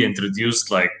 and he introduced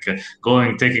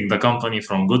taking the company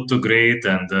from good to great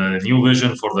and the new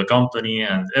vision for the company,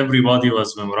 and everybody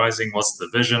was memorizing what's the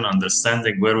vision,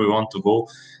 understanding where we want to go,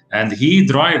 and he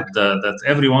drive that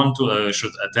everyone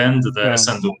should attend the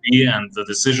SNOP, and the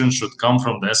decision should come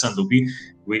from the SNOP.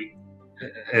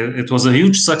 It was a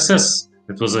huge success.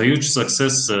 It was a huge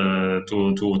success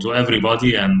to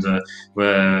everybody, and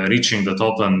reaching the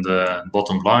top and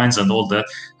bottom lines and all that.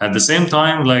 At the same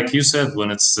time, like you said, when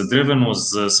it's driven with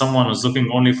someone who's looking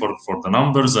only for the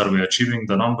numbers, are we achieving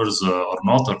the numbers or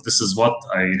not, or this is what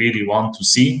I really want to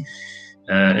see,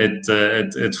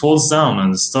 it falls down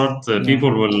and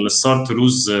people will start to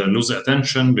lose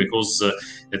attention because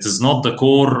it is not the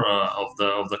core of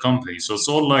the company. So it's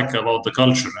all about the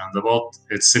culture and about,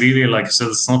 it's really, like you said,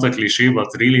 it's not a cliche, but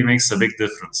really makes a big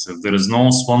difference. If there is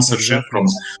no sponsorship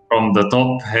from the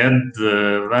top head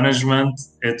management,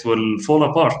 it will fall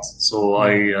apart. So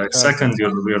I second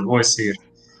your voice here.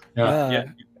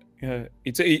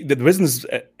 It's the business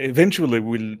eventually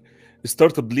will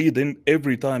start to bleed in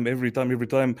every time,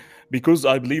 because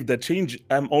I believe that change,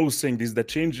 I'm always saying this, that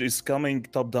change is coming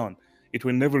top down. It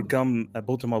will never come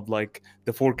bottom up like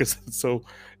the forecast. So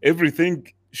everything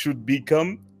should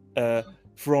become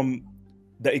from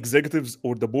the executives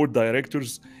or the board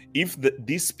directors. If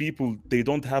these people, they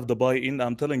don't have the buy-in,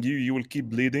 I'm telling you, you will keep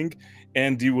bleeding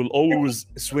and you will always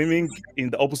swimming in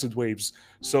the opposite waves.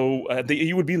 So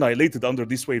you will be annihilated under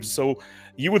these waves. So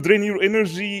you will drain your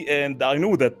energy, and I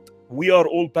know that we are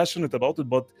all passionate about it,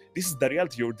 but this is the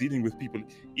reality. You're dealing with people.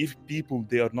 If people,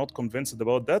 they are not convinced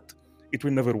about that, it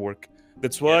will never work.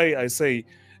 That's why I say,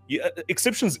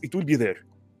 exceptions, it will be there.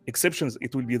 Exceptions,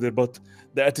 it will be there. But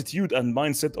the attitude and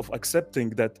mindset of accepting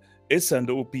that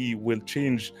S&OP will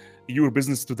change your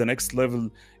business to the next level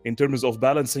in terms of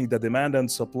balancing the demand and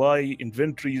supply,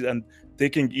 inventories, and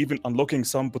even unlocking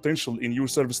some potential in your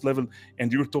service level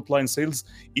and your top line sales.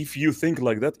 If you think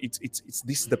like that, it's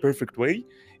this is the perfect way.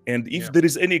 And if there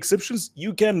is any exceptions,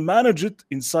 you can manage it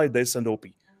inside the S&OP.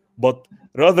 But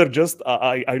rather just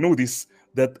I know this,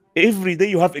 that every day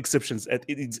you have exceptions.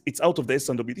 It's out of the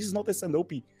S&OP. This is not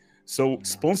S&OP. So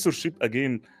sponsorship,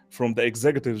 again, from the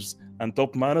executives and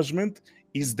top management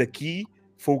is the key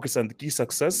focus and the key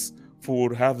success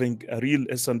for having a real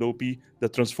S&OP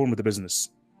that transforms the business.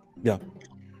 Yeah.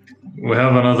 We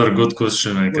have another good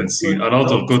question. I can see a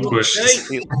lot of good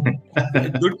questions.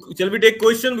 Shall we take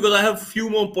questions? Because I have a few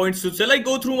more points. So shall I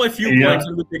go through my few points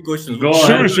and we take questions? Go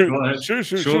ahead.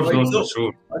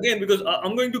 Sure. Again, because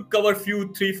I'm going to cover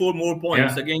 3-4 more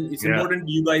points. Again, it's important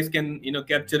you guys can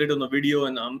capture it on a video,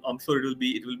 and I'm sure it will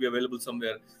be available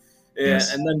somewhere.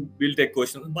 And then we'll take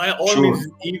questions. By all means,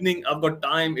 evening, I've got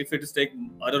time. If it is I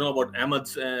don't know about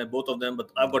Ahmad's, both of them, but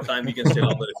I've got time. We can stay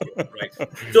longer if you want, right?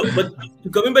 So, but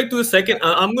coming back to the second,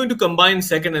 I'm going to combine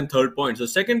second and third point. So,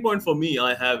 second point for me,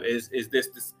 I have is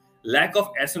this lack of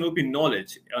S&OP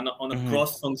knowledge on a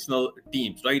cross-functional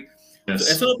teams, right?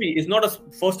 Yes. So S&OP is not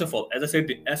first of all, as I said,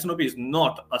 S&OP is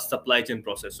not a supply chain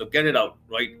process. So get it out,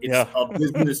 right? It's a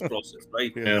business process,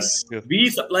 right? Yes.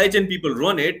 We supply chain people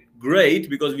run it great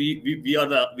because we are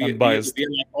like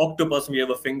octopus. We have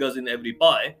our fingers in every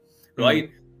pie, right?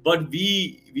 But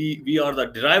we are the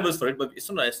drivers for it. But it's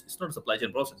not a supply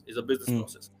chain process. It's a business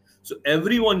process. So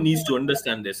everyone needs to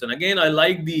understand this. And again, I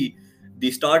like the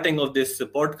starting of this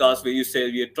podcast where you say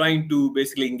we are trying to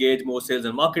basically engage more sales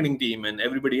and marketing team and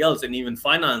everybody else and even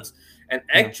finance. And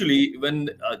actually, when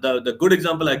the good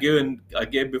example I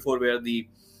gave before, where the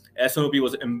S&OP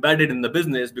was embedded in the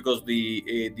business because the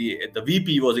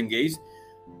VP was engaged.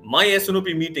 My S&OP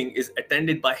meeting is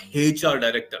attended by HR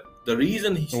director. The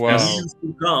reason he used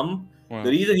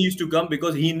to come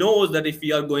because he knows that if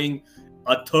we are going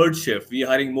a third shift, we are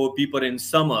hiring more people in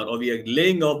summer, or we are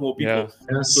laying off more people.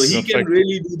 So he can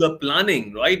really do the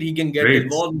planning, right? He can get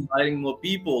involved in hiring more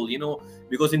people,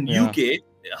 because in UK,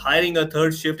 hiring a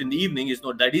third shift in the evening is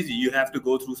not that easy. You have to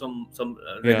go through some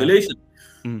regulation.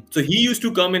 So he used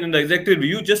to come in the executive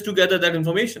review just to gather that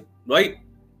information, right?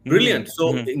 Brilliant.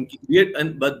 So, and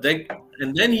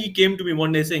then he came to me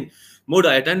one day saying, Mod,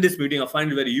 I attend this meeting. I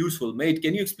find it very useful. Mate,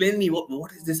 can you explain me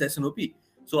what is this S&OP?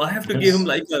 So I have to give him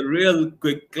like a real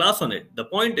quick class on it. The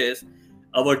point is,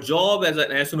 our job as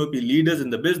an S&OP leaders in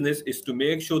the business is to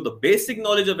make sure the basic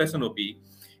knowledge of S&OP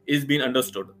is being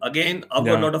understood. Again, I've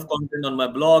got a lot of content on my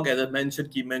blog. As I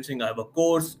keep mentioning, I have a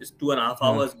course. It's 2.5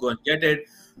 hours. Go and get it.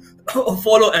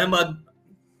 Follow Ahmad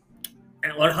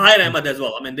or hire Ahmad as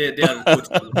well. I mean, they are good.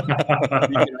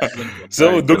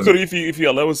 So, Doctor, if you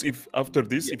allow us, if after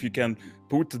this, if you can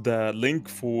put the link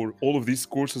for all of these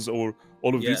courses or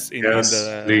all of this in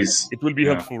please. It will be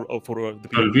helpful for the people.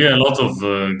 There will be a lot of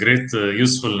great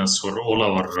usefulness for all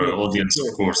our audience,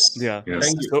 of course. Thank you.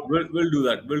 So, we'll do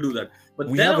that.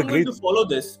 But then I'm going to follow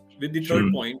this with the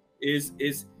third point is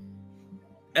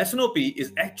S&OP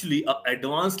is actually an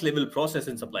advanced level process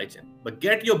in supply chain. But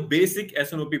get your basic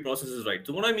S&OP processes right.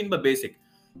 So what I mean by basic,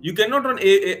 you cannot run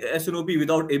S&OP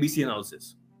without ABC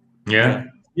analysis. Yeah.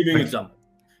 Give you an example.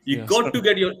 You got to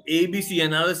get your ABC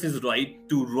analysis right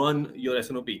to run your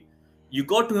S&OP. You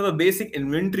got to have a basic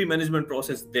inventory management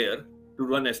process there to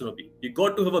run S&OP. You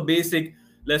got to have a basic,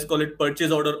 let's call it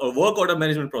purchase order or work order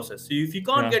management process. So if you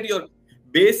can't get your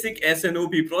basic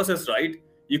S&OP process right,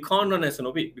 you can't run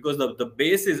S&OP because the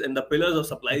basis and the pillars of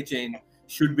supply chain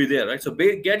should be there, right? So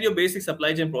get your basic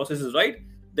supply chain processes right,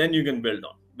 then you can build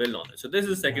on it. So this is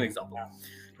the second example.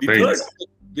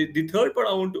 The third part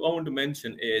I want to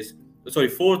mention is,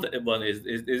 fourth one is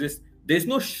this: there's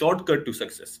no shortcut to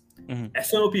success.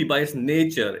 S&OP by its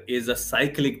nature is a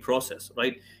cyclic process,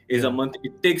 right? Is a month.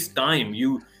 It takes time.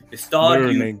 You start,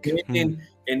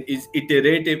 and is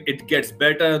iterative. It gets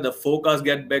better. The forecast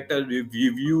gets better.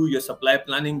 Review your supply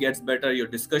planning gets better. Your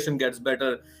discussion gets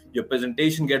better. Your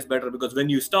presentation gets better, because when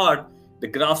you start, the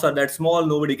graphs are that small,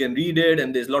 nobody can read it,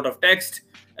 and there's a lot of text.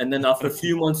 And then after a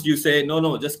few months, you say,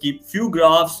 no, just keep few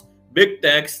graphs, big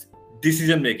text,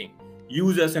 decision making.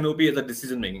 Use S&OP as a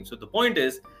decision making. So the point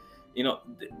is,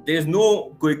 there's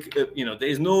no quick,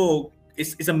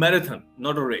 it's a marathon,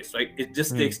 not a race, right? It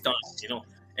just takes time,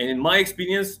 And in my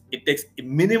experience, it takes a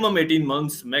minimum 18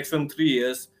 months, maximum 3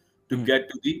 years to get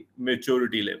to the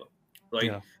maturity level,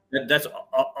 right? That's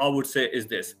I would say is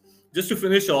this. Just to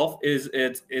finish off, it's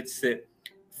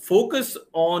focus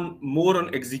more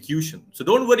on execution. So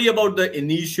don't worry about the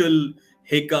initial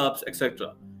hiccups,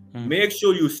 etc. Make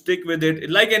sure you stick with it.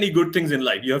 Like any good things in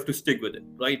life, you have to stick with it,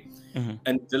 right?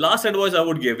 And the last advice I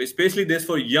would give, especially this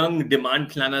for young demand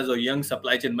planners or young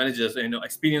supply chain managers,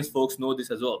 experienced folks know this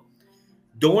as well.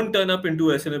 Don't turn up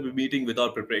into a SNOP meeting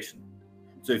without preparation.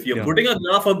 So if you're putting a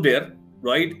graph up there,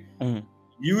 right,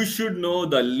 you should know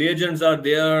the legends are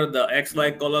there, the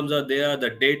XY columns are there, the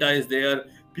data is there,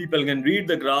 people can read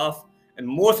the graph, and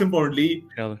most importantly,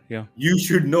 you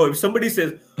should know. If somebody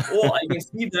says, oh, I can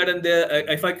see that, and there,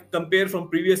 if I compare from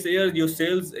previous years, your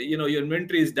sales, your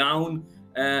inventory is down,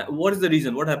 what is the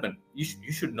reason? What happened? You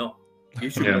should know. You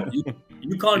should know.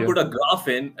 You can't put a graph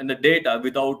in and the data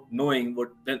without knowing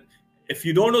what. Then, if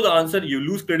you don't know the answer, you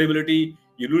lose credibility.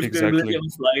 You lose credibility on the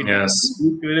slide. Yes.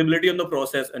 You lose credibility on the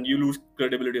process, and you lose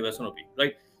credibility of SNOP.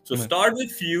 Right. So start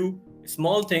with few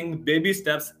small things, baby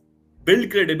steps.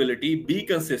 Build credibility. Be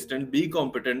consistent. Be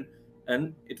competent,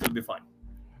 and it will be fine.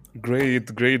 Great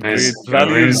values.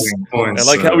 Points,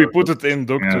 I like how we put it in,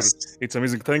 Doctor. Yes. It's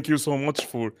amazing. Thank you so much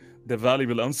for the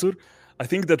valuable answer. I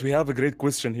think that we have a great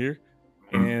question here,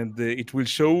 and it will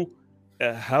show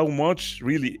how much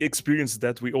really experience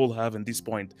that we all have in this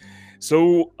point.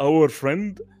 So our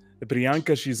friend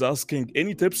Priyanka, she's asking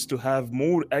any tips to have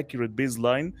more accurate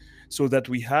baseline so that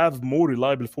we have more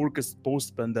reliable forecast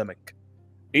post-pandemic.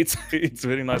 It's a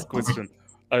very nice question.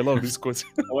 I love this question.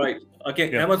 All right.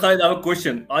 Okay. Ahmed Khalid, I have a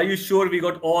question. Are you sure we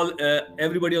got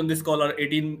everybody on this call are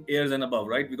 18 years and above,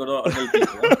 right? We got all adult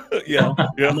people. Right? Yeah.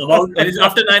 And it's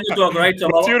after 9 o'clock, right? So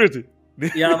maturity.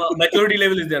 Maturity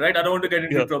level is there, right? I don't want to get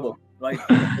into trouble, right?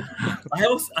 I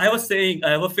have a saying.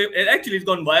 Actually, it's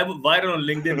gone viral on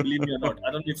LinkedIn. Believe me or not,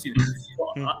 I don't know if you've seen it.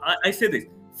 So I say this: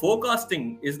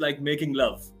 forecasting is like making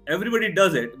love. Everybody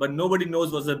does it, but nobody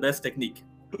knows what's the best technique,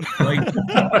 right?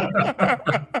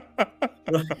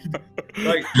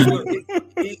 Right. So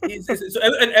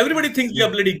and everybody thinks we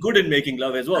are bloody good in making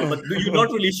love as well, but you're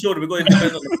not really sure because it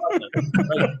depends on the partner.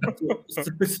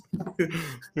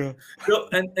 Right?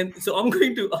 So I'm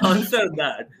going to answer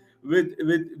that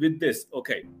with this.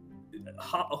 Okay,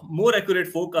 more accurate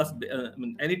forecast.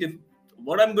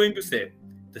 What I'm going to say,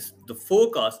 the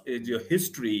forecast is your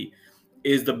history.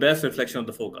 Is the best reflection of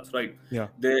the forecast, right? Yeah.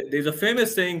 There's a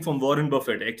famous saying from Warren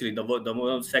Buffett, actually,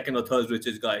 the second or third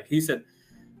richest guy. He said,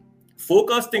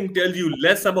 forecasting tells you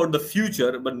less about the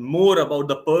future, but more about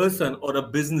the person or a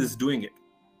business doing it.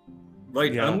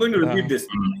 Right? I'm going to repeat this.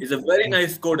 It's a very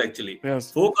nice quote, actually.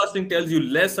 Yes. Forecasting tells you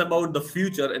less about the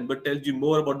future, but tells you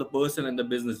more about the person and the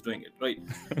business doing it, right?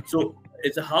 So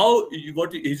it's how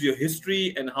what is your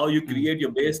history and how you create your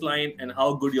baseline and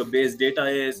how good your base data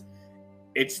is.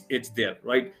 It's there,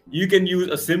 right? You can use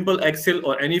a simple Excel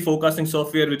or any forecasting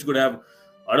software which could have,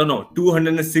 I don't know,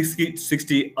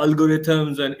 260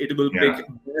 algorithms, and it will pick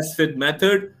best fit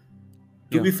method.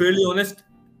 To be fairly honest,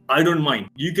 I don't mind.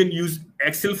 You can use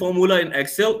Excel formula in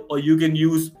Excel, or you can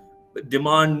use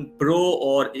Demand Pro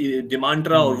or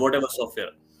Demantra or whatever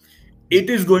software. It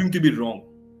is going to be wrong,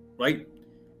 right?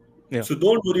 Yeah. So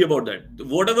don't worry about that.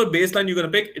 Whatever baseline you're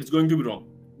going to pick, it's going to be wrong.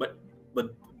 But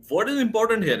what is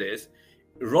important here is,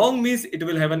 wrong means it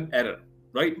will have an error,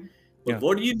 right? But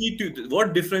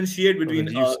what differentiate between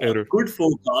a good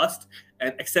forecast,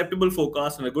 an acceptable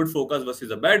forecast, and a good forecast versus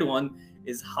a bad one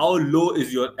is how low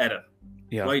is your error,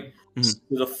 right? So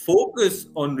the focus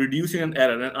on reducing an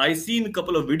error, and I've seen a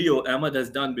couple of video Ahmed has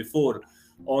done before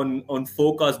on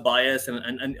forecast bias,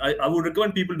 and I would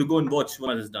recommend people to go and watch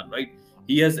what he has done, right?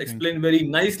 He has explained very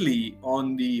nicely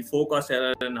on the forecast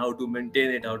error and how to maintain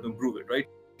it, how to improve it, right?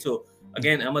 So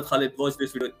again, Ahmed Khalid, watch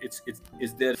this video. It's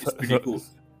there. It's pretty cool.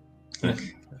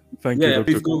 Thank you, Dr.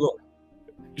 Please go.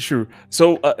 Sure.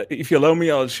 So if you allow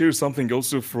me, I'll share something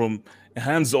also from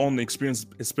hands-on experience,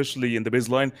 especially in the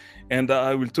baseline, and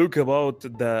I will talk about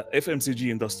the FMCG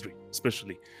industry,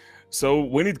 especially. So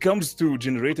when it comes to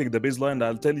generating the baseline,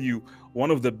 I'll tell you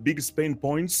one of the biggest pain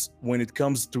points when it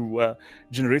comes to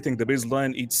generating the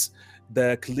baseline, it's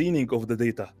the cleaning of the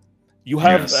data. You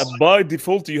have, by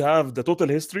default, you have the total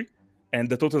history and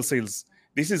the total sales.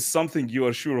 This is something you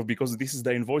are sure of because this is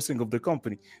the invoicing of the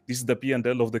company. This is the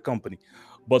P&L of the company.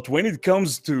 But when it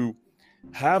comes to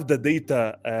have the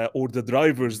data or the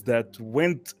drivers that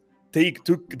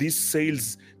took these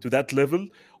sales to that level,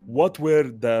 what were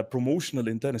the promotional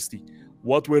intensity?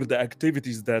 What were the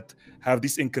activities that have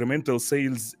this incremental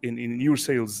sales in your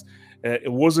sales?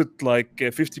 Was it like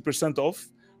 50% off?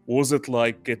 Was it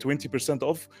like 20%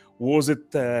 off? Was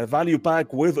it value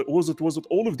pack? Was it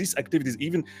all of these activities?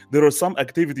 Even there are some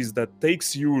activities that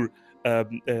takes your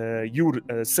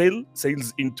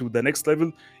sales into the next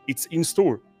level. It's in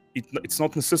store. it's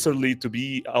not necessarily to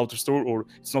be out of store, or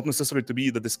it's not necessarily to be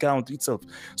the discount itself.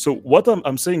 So what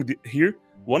I'm saying here,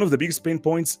 one of the biggest pain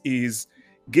points is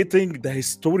getting the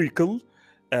historical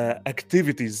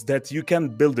activities that you can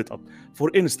build it up. For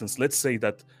instance, let's say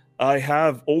that I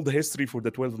have all the history for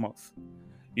the 12 month.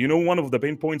 You know, one of the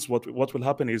pain points, what will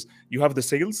happen is you have the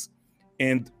sales,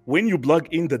 and when you plug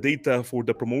in the data for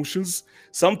the promotions,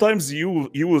 sometimes you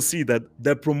will see that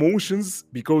the promotions,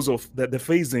 because of the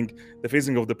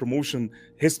phasing of the promotion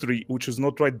history, which is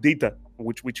not right, data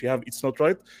which you have, it's not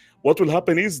right. What will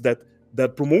happen is that the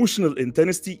promotional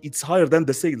intensity, it's higher than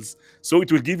the sales, so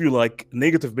it will give you like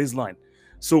negative baseline.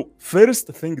 So first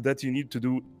thing that you need to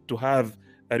do to have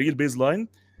a real baseline,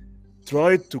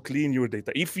 try to clean your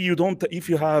data. If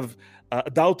you have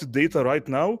doubted data right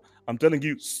now, I'm telling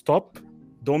you, stop.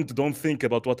 Don't think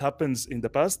about what happens in the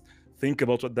past. Think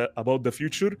about about the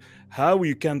future. How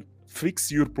you can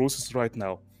fix your process right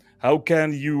now. How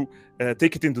can you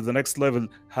take it into the next level?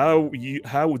 How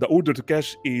the order to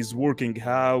cash is working?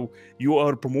 How you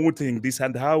are promoting this,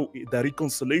 and how the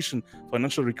reconciliation,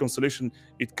 financial reconciliation,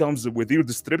 it comes with your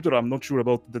distributor. I'm not sure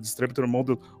about the distributor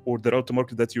model or the route to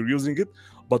market that you're using it,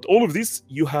 but all of this,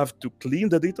 you have to clean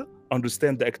the data,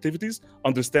 understand the activities,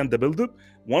 understand the buildup.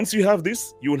 Once you have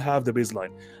this, you will have the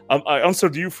baseline. I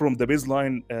answered you from the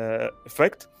baseline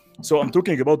effect. So I'm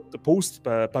talking about the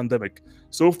post-pandemic.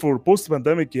 So for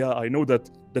post-pandemic, yeah, I know that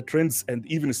the trends, and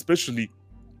even especially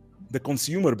the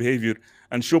consumer behavior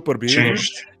and shopper behavior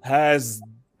has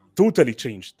totally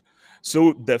changed.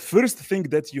 So the first thing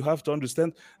that you have to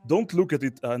understand, don't look at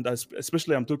it, and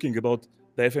especially I'm talking about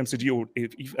the FMCG, or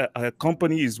if a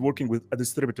company is working with a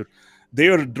distributor, they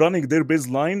are running their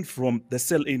baseline from the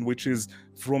sell-in, which is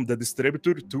from the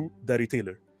distributor to the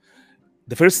retailer.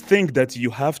 The first thing that you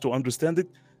have to understand it,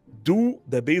 do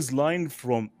the baseline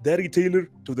from the retailer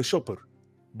to the shopper.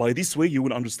 By this way, you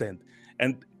will understand,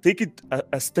 and take it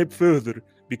a step further,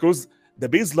 because the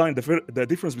baseline, the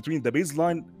difference between the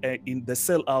baseline in the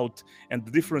sell out and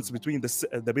the difference between the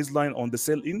baseline on the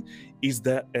sell in is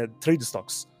the trade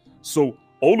stocks. So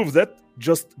all of that,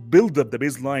 just build up the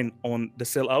baseline on the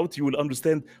sell out. You will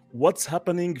understand what's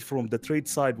happening from the trade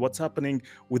side, what's happening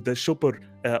with the shopper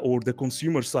or the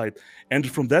consumer side. And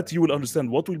from that, you will understand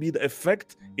what will be the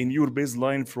effect in your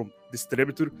baseline from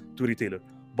distributor to retailer.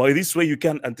 By this way, you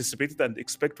can anticipate it and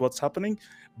expect what's happening.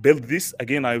 Build this,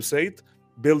 again, I will say it,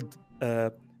 build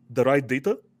the right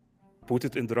data, put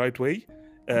it in the right way,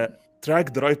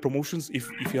 track the right promotions.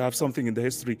 If you have something in the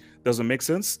history doesn't make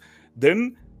sense,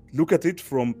 then look at it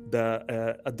from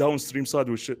the downstream side,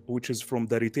 which is from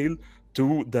the retail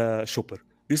to the shopper.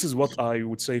 This is what I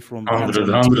would say from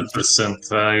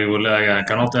 100%. I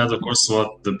cannot add, of course,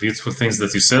 what the beautiful things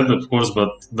that you said, of course, but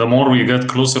the more we get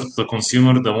closer to the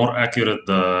consumer, the more accurate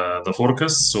the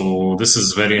forecast. So this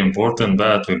is very important.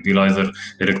 That will be either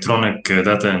electronic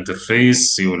data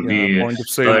interface, you will be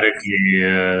directly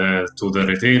to the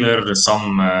retailer.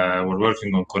 Some we're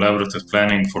working on collaborative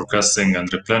planning, forecasting,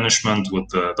 and replenishment with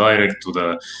direct to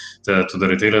the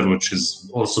retailer, which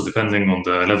is also depending on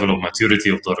the level of maturity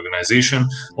of the organization.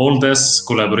 All this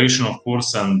collaboration, of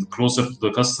course, and closer to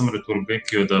the customer, it will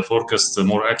make you the forecast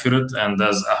more accurate. And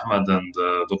as Ahmed and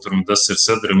Dr. Mudassir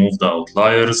said, remove the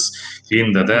outliers,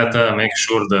 clean the data, make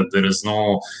sure that there is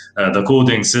no the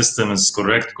coding system is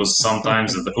correct, because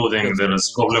sometimes the coding there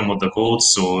is problem with the code,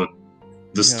 so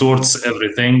distorts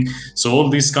everything. So all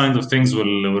these kind of things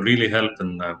will really help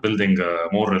in building a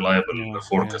more reliable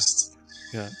forecast.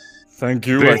 Thank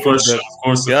you. Great question. Of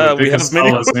course, yeah, we have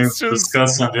many questions to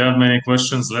discuss, and we have many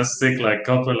questions. Let's take like a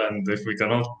couple, and if we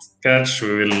cannot catch,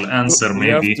 we will answer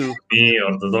maybe me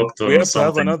or the doctor. We have or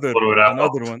something to have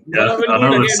another one. Yeah,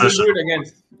 another session. We'll do it again.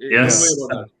 Yes.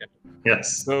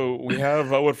 Yes. So we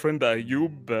have our friend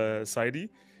Ayub Saidi.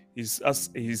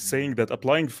 He's saying that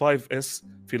applying 5S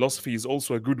philosophy is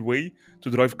also a good way to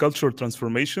drive cultural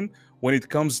transformation when it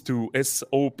comes to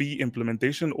SOP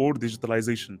implementation or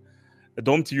digitalization.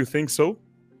 Don't you think so?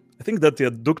 I think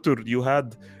that, Doctor, you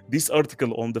had this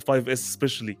article on the 5S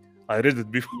especially. I read it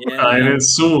before. Yeah, I read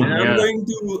soon. And I'm going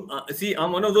to see.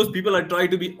 I'm one of those people. I try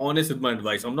to be honest with my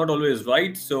advice. I'm not always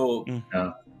right, so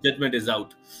judgment is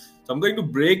out. So I'm going to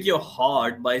break your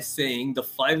heart by saying the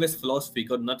 5S philosophy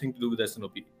got nothing to do with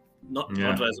SNOP. Not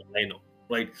as I know,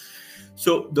 right?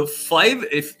 So the 5,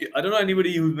 if I don't know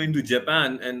anybody who's been to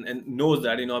Japan and knows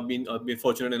that, I've been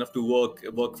fortunate enough to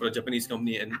work for a Japanese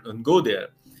company and go there.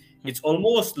 It's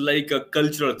almost like a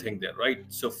cultural thing there, right?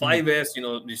 So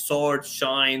 5S, the sword,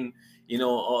 shine,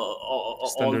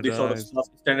 all this sort of stuff,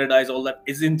 standardize, all that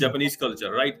is in Japanese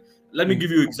culture, right? Let me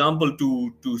give you an example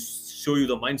to show you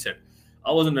the mindset.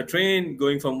 I was on a train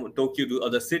going from Tokyo to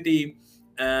other city.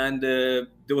 and there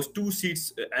was 2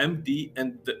 seats empty,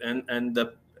 and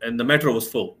the metro was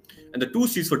full, and the 2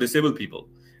 seats for disabled people.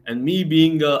 And me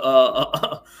being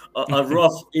a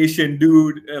rough Asian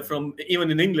dude from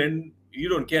even in England, you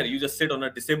don't care. You just sit on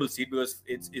a disabled seat because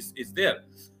it's there.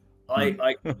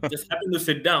 I just happened to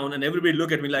sit down, and everybody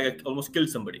looked at me like I almost killed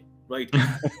somebody, right?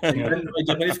 And then my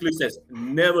Japanese colleague says,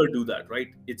 never do that, right?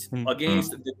 It's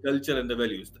against the culture and the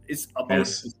values. It's about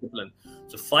discipline.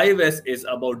 So 5S is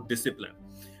about discipline.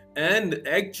 And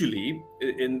actually,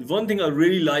 in one thing I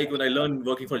really like when I learned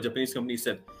working for a Japanese company,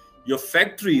 said your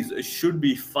factories should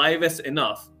be 5S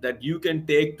enough that you can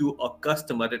take to a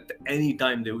customer at any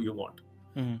time that you want.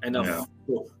 And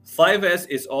so 5S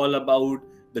is all about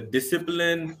the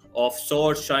discipline of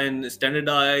sort, shine,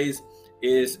 standardize,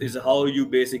 is how you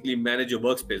basically manage your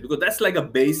workspace, because that's like a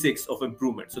basics of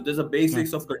improvement. So there's a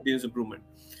basics of continuous improvement.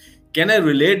 Can I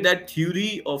relate that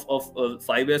theory of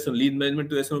 5S and lean management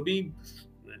to SNOP?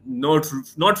 Not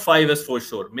 5S for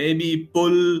sure. Maybe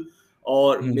pull,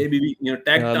 or maybe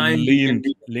tag time. We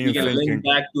can link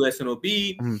back to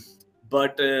SNOP.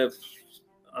 But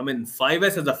I mean,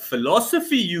 5S as a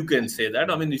philosophy, you can say that.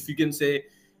 I mean, if you can say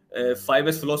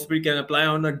 5S philosophy can apply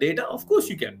on a data, of course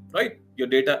you can, right? Your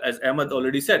data, as Ahmad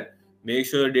already said, make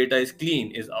sure data is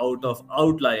clean, is out of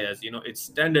outliers, it's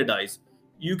standardized.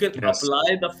 You can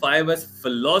apply the 5S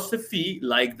philosophy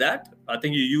like that. I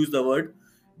think you use the word,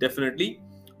 definitely.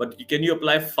 But can you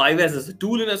apply 5S as a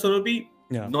tool in SNOP?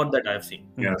 Not that I've seen.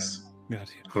 Yes. Yeah.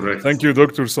 Correct. Thank you,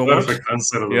 Doctor, so much. Perfect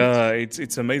answer. Yeah,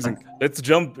 it's amazing. Let's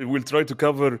jump. We'll try to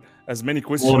cover as many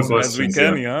questions as we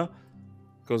can,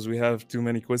 because we have too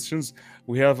many questions.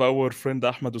 We have our friend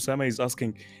Ahmad Osama is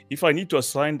asking, if I need to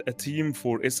assign a team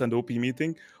for SNOP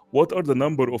meeting, what are the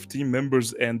number of team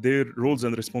members and their roles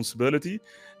and responsibility?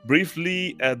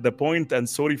 Briefly at the point, and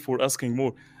sorry for asking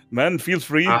more. Man, feel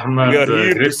free. Ahmad, we are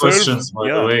here great to questions, serve.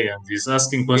 by the way, and he's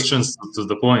asking questions to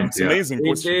the point. It's amazing It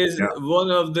question. is one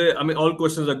of the, I mean, all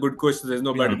questions are good questions. There's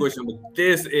no bad question, but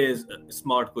this is a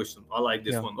smart question. I like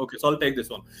this one. Okay, so I'll take this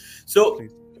one. So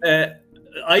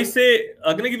I say,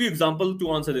 I'm going to give you example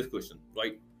to answer this question,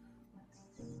 right?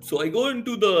 So I go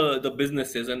into the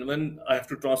businesses, and when I have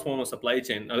to transform a supply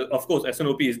chain, of course,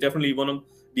 SNOP is definitely one of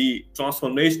the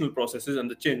transformational processes and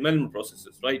the change management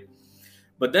processes, right?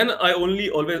 But then I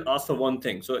always ask for one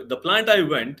thing. So the plant I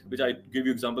went, which I give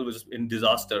you example, was in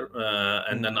disaster,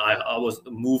 and then I was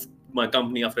moved my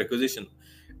company after acquisition.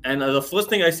 And the first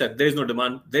thing I said, there is no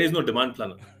demand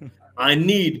planner. I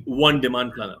need one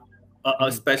demand planner,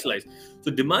 a specialized.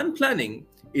 So demand planning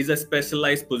is a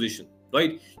specialized position,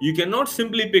 right? You cannot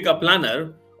simply pick a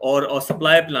planner or a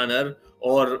supply planner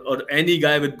or any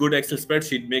guy with good Excel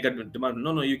spreadsheet make a demand.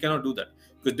 No, you cannot do that,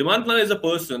 because demand planner is a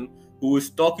person who is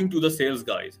talking to the sales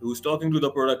guys, who's talking to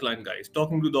the product line guys,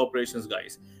 talking to the operations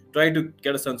guys, try to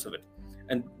get a sense of it.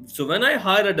 And so when I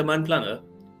hired a demand planner,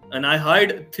 and I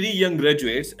hired 3 young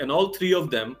graduates, and all 3 of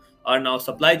them are now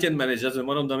supply chain managers, and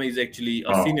one of them is actually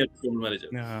a senior procurement manager.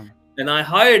 Yeah. And I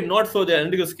hired not for their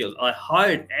analytical skills. I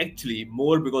hired actually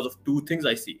more because of 2 things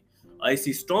I see. I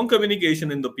see strong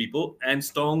communication in the people and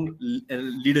strong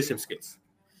leadership skills.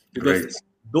 Because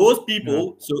those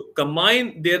people, so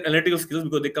combine their analytical skills,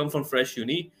 because they come from fresh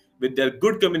uni, with their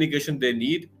good communication they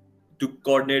need to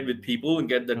coordinate with people and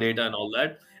get the data and all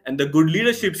that. And the good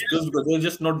leadership skills, because they're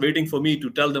just not waiting for me to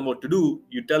tell them what to do.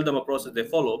 You tell them a process, they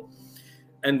follow.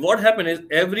 And what happened is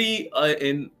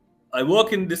I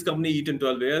work in this company 8 and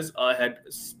 12 years. I had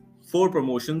 4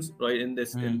 promotions, right, in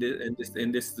this 10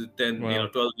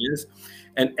 12 years,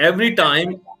 and every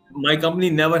time my company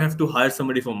never have to hire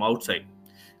somebody from outside.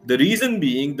 The reason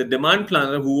being, the demand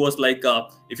planner, who was like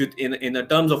if you in a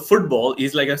terms of football,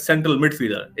 he's like a central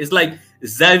midfielder. It's like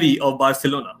Xavi of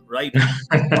Barcelona, right?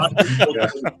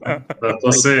 That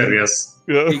was there, yes.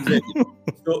 Exactly.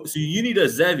 So you need a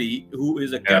Xavi who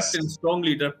is a captain, strong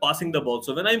leader, passing the ball.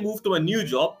 So when I move to a new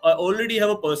job, I already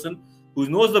have a person who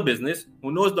knows the business,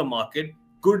 who knows the market,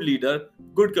 good leader,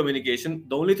 good communication.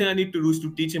 The only thing I need to do is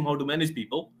to teach him how to manage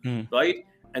people, right?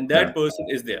 And that person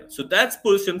is there. So that's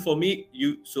person for me.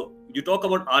 You talk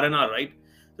about R&R, right?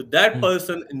 So that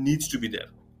person needs to be there,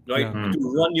 right?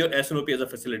 To run your SNOP as a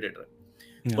facilitator.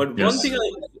 But one thing,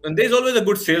 and there's always a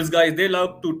good sales guy. They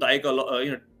love to talk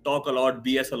a lot,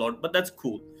 BS a lot, but that's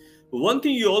cool. But one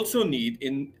thing you also need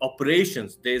in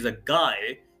operations, there's a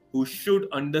guy who should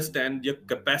understand your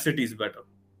capacities better.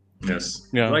 Yes.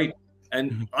 Right.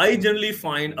 And I generally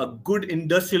find a good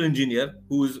industrial engineer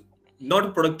who's not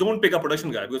a product. Don't pick a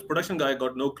production guy, because production guy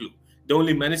got no clue. They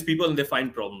only manage people and they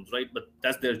find problems, right? But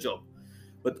that's their job.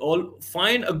 But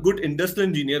find a good industrial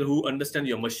engineer who understands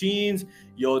your machines,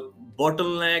 your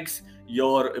bottlenecks,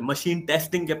 your machine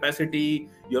testing capacity,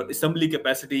 your assembly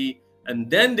capacity, and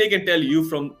then they can tell you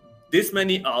from this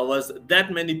many hours,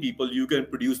 that many people, you can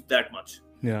produce that much.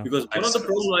 Yeah. Because one of the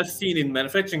problems I've seen in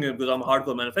manufacturing, because I'm a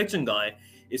hardcore manufacturing guy,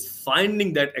 is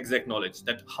finding that exact knowledge,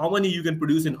 that how many you can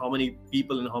produce in how many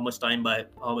people in how much time by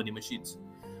how many machines,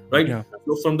 right? Yeah.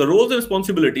 So from the roles and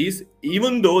responsibilities,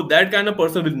 even though that kind of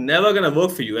person is never going to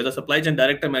work for you as a supply chain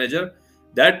director manager,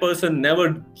 that person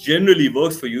never generally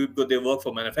works for you because they work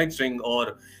for manufacturing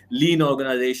or lean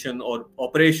organization or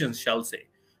operations, shall say.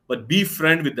 But be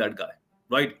friend with that guy,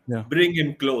 right? Yeah. Bring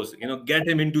him close, get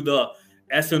him into the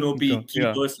SNOP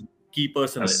key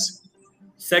person list.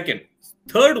 Second,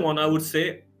 third one, I would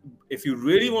say, if you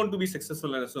really want to be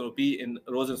successful in SNOP in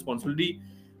roles and responsibility,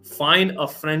 find a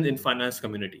friend in finance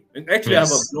community. Actually, I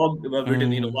have a blog I've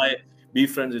written, why be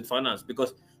friends with finance,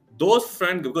 because those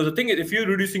friends, because the thing is, if you're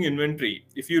reducing inventory,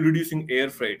 if you're reducing air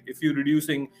freight, if you're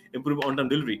reducing improved on-time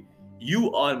delivery,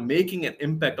 you are making an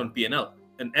impact on P&L.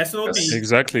 And SNOP,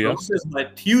 exactly, by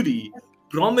theory,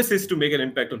 promises to make an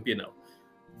impact on P&L.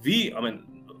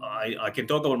 I can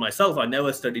talk about myself. I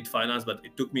never studied finance, but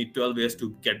it took me 12 years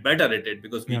to get better at it,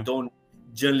 because we don't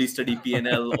generally study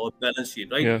P&L or balance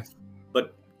sheet, right? Yeah.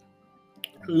 But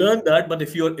learn that. But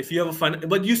if you have a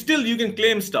but you can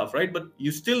claim stuff, right? But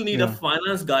you still need a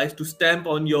finance guys to stamp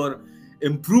on your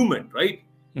improvement, right?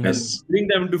 Yes. And bring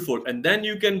them to fold, and then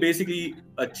you can basically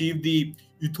achieve the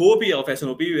utopia of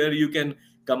SNOP, where you can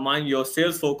combine your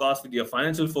sales forecast with your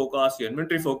financial forecast, your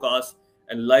inventory forecast,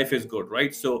 and life is good,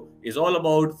 right? So it's all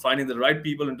about finding the right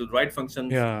people into the right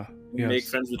functions. Make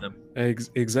friends with them.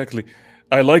 Exactly.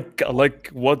 I like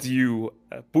what you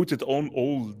put it on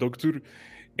all, Doctor.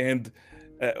 And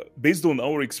based on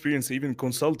our experience, even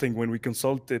consulting, when we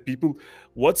consult people,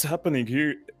 what's happening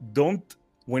here,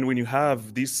 when you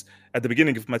have this at the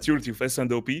beginning of maturity of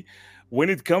S&OP, when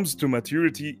it comes to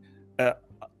maturity,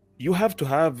 you have to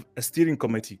have a steering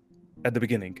committee at the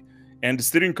beginning. And the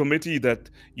steering committee that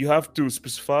you have to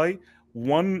specify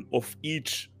one of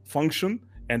each function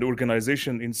and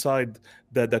organization inside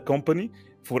the company.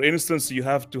 For instance, you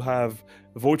have to have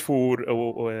vote for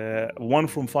one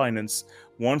from finance,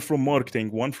 one from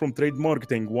marketing, one from trade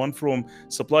marketing, one from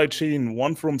supply chain,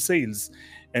 one from sales.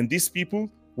 And these people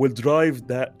will drive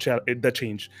that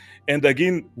change. And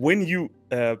again, when you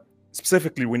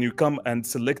specifically, when you come and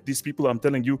select these people, I'm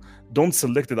telling you, don't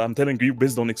select it. I'm telling you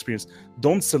based on experience.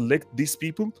 Don't select these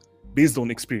people based on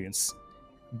experience,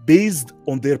 based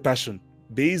on their passion,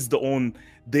 based on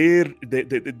they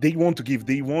want to give,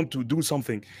 they want to do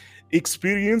something.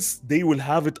 Experience, they will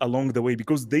have it along the way,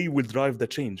 because they will drive the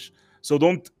change. So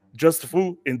don't just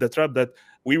fall in the trap that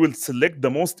we will select the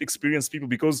most experienced people,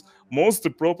 because most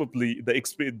probably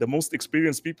the most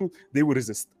experienced people, they will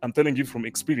resist. I'm telling you from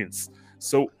experience.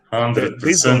 So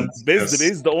 100%,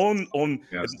 based on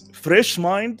fresh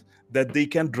mind, that they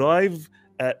can drive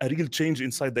a real change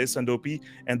inside the S&OP,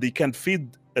 and they can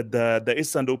feed the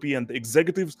S&OP and the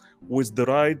executives with the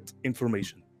right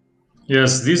information.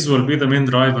 Yes, these will be the main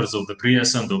drivers of the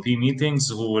pre-S&OP meetings,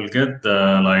 who will get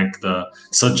the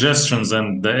suggestions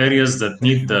and the areas that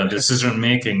need the decision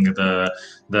making, the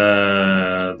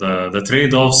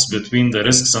trade-offs between the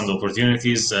risks and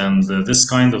opportunities, and this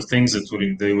kind of things that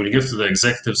they will give to the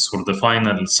executives for the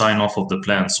final sign-off of the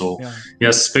plan. So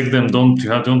yes, pick them. Don't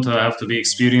have to be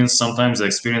experienced. Sometimes the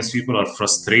experienced people are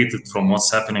frustrated from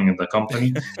what's happening in the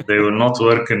company. They will not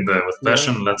work with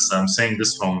passion. I'm saying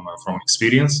this from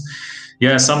experience.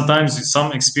 Yeah, sometimes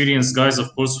some experienced guys,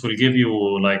 of course, will give you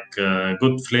a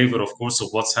good flavor, of course, of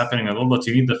what's happening and all, but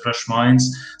you need the fresh minds,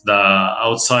 the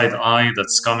outside eye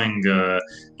that's coming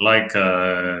like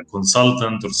a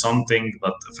consultant or something,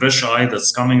 but a fresh eye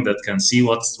that's coming that can see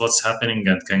what's happening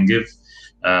and can give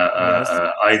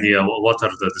idea what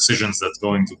are the decisions that's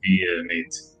going to be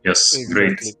made. Yes, exactly.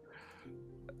 Great.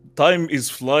 Time is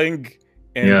flying.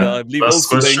 And I believe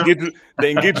also the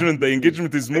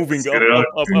engagement is moving up.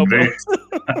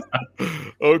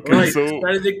 Okay, right. So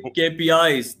strategic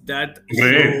KPIs that.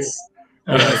 Great.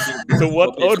 So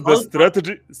what are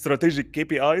the strategic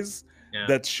KPIs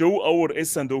that show our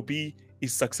S&OP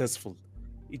is successful?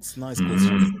 It's a nice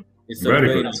question. It's a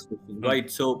very nice question,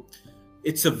 right? So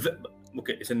it's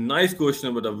a nice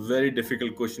question, but a very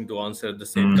difficult question to answer at the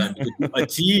same time, to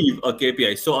achieve a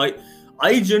KPI. So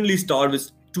I generally start with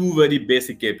two very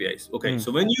basic KPIs. Okay, so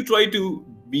when you try to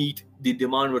meet the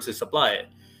demand versus supply,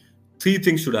 three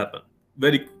things should happen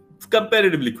very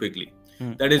comparatively quickly.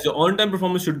 That is, your on-time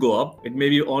performance should go up. It may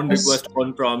be on request,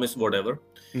 on promise, whatever.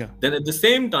 Then at the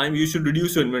same time, you should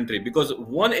reduce your inventory, because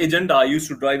one agenda I used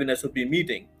to drive in SOP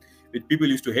meeting, which people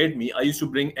used to hate me, I used to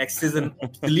bring excess and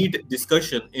obsolete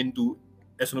discussion into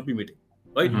SNOP meeting,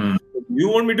 right? You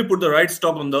want me to put the right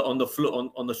stock on the floor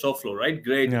on the shop floor, right?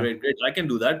 Great. I can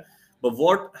do that. But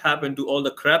what happened to all the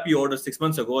crap you ordered 6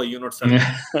 months ago? You're not selling.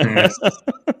 Yes.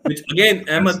 Which again,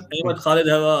 Ahmed Khalid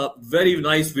have a very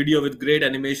nice video with great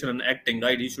animation and acting.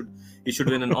 Right? He should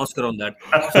win an Oscar on that.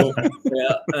 So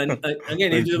and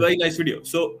again, it's a very nice video.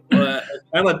 So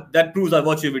Ahmed, that proves I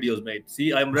watch your videos, mate.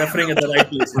 See, I'm referring at the right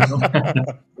place,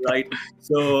 right?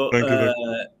 So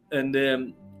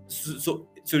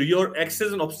so your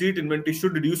excess and obsolete inventory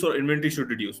should reduce, or inventory should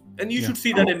reduce, and you should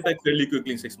see that impact fairly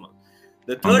quickly in 6 months.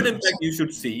 The third impact you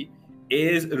should see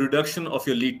is a reduction of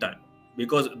your lead time,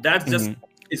 because that's just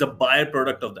is a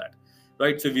byproduct of that,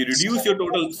 right? So if you reduce your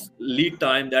total lead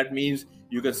time, that means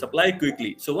you can supply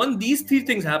quickly. So when these three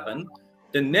things happen,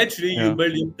 then naturally you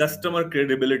build your customer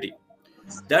credibility.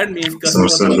 That means customer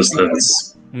service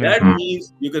levels. That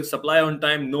means you can supply on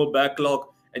time, no backlog,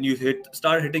 and you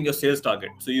start hitting your sales target.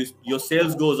 So your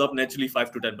sales goes up naturally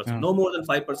 5 to 10%, no more than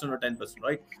 5% or 10%,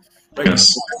 right?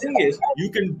 Yes. The thing is, you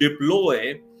can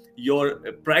deploy your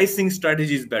pricing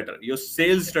strategies better, your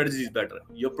sales strategies better,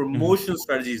 your promotion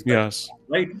strategies better,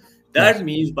 right? That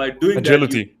means by doing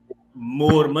agility, that, you get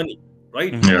more money,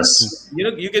 right? Yes.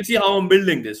 You can see how I'm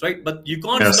building this, right? But you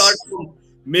can't start from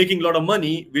making a lot of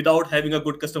money without having a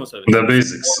good customer service. The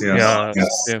basics,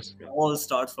 yes. It all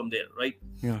starts from there, right?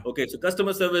 Okay, so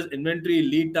customer service, inventory,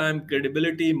 lead time,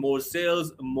 credibility, more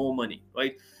sales, more money,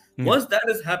 right? Once that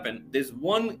has happened, there's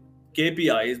one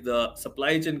KPI is the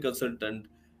supply chain consultant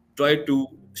tried to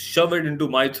shove it into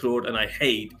my throat, and I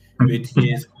hate, which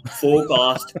is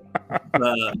forecast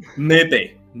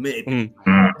MAPE. MAP.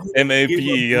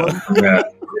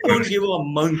 I don't give a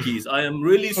monkeys. I am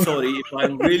really sorry if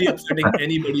I'm really upsetting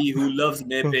anybody who loves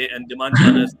MAPE and demand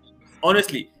planners.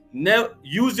 Honestly, never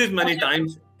use this many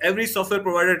times. Every software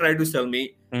provider tried to sell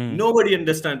me. Nobody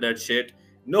understand that shit.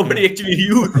 Nobody actually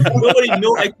nobody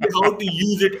know actually how to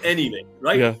use it anyway,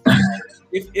 right?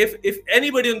 If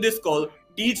anybody on this call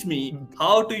teach me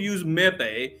how to use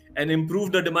MAPE and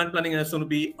improve the demand planning and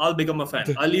SNOP, I'll become a fan.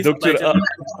 Doctor,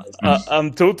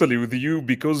 I'm totally with you,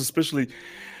 because especially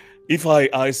if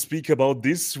I speak about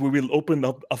this, we will open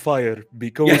up a fire,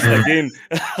 because again,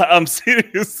 I'm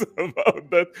serious about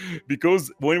that,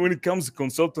 because when it comes to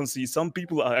consultancy, some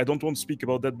people, I don't want to speak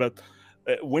about that, but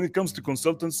when it comes to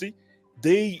consultancy,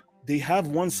 they have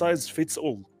one size fits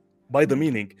all, by the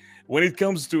meaning. When it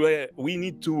comes to we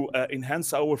need to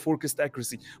enhance our forecast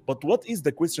accuracy, but what is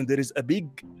the question? There is a big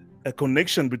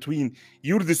connection between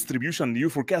your distribution and your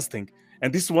forecasting,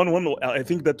 and this one I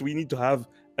think that we need to have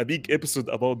a big episode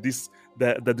about this,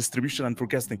 the distribution and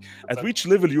forecasting. At which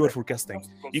level you are forecasting?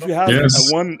 If you have a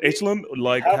one echelon,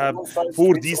 like have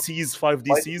 4 DCs, 5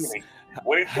 DCs,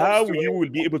 how you will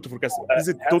be able to forecast? Is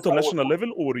it total national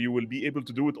level, or you will be able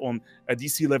to do it on a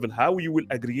DC level? How you will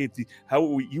aggregate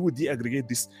how you will de-aggregate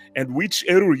this, and which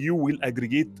error you will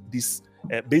aggregate this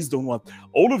based on what?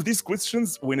 All of these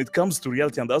questions, when it comes to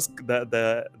reality, and ask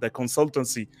the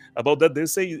consultancy about that, they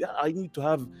say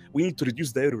we need to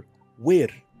reduce the error. Where?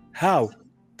 How?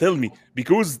 Tell me,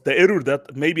 because the error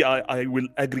that maybe I will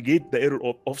aggregate the error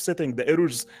of offsetting the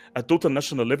errors at total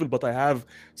national level, but I have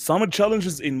some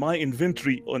challenges in my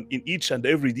inventory in each and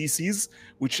every DCs,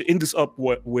 which ends up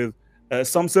with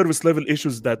some service level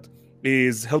issues that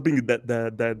is helping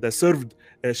the served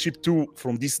ship to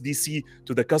from this DC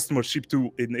to the customer ship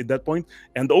to in that point,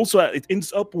 and also it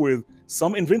ends up with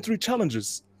some inventory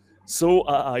challenges. So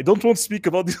I don't want to speak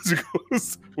about this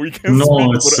because we can.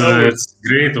 No, it's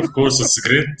great. Of course, it's a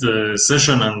great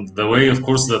session, and the way, of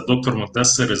course, that Dr.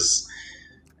 Mudassir is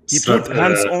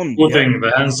putting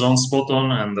the hands-on spot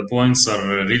on, and the points are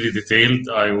really detailed.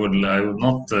 I would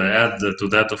not add to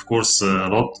that, of course, a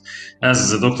lot.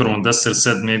 As Dr. Mudassir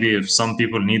said, maybe if some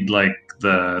people need like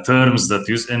the terms that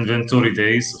use inventory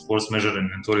days, of course, measure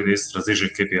inventory days,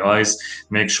 strategic KPIs,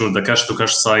 make sure the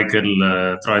cash-to-cash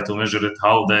cycle, try to measure it,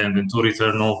 how the inventory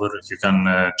turnover, if you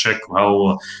can check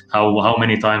how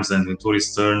many times the inventory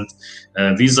is turned.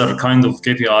 These are kind of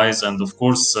KPIs, and of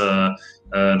course,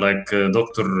 like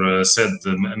Doctor said,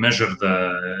 measure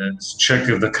check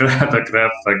the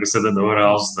graph, like we said in the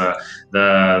warehouse,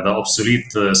 the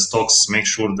obsolete stocks, make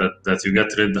sure that you get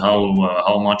rid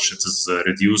how much it is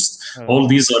reduced. All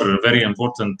these are very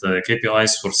important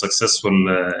KPIs for successful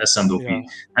S&OP.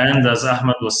 And as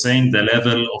Ahmed was saying, the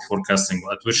level of forecasting,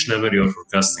 at which level you're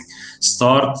forecasting.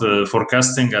 Start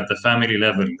forecasting at the family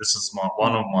level. This is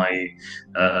one of my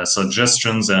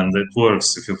suggestions, and it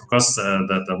works. If you forecast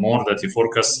that the more that you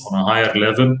forecast on a higher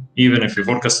level, even if you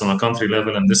forecast on a country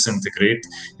level and disintegrate,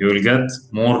 you will get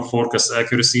more forecast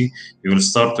accuracy. You will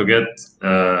start to get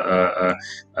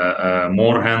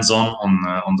more hands-on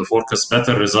on the forecast,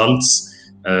 better results.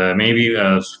 maybe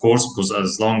of course, because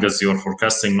as long as you're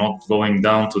forecasting not going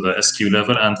down to the SQ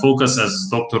level, and focus, as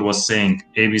doctor was saying,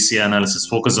 ABC analysis,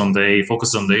 focus on the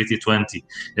 80-20.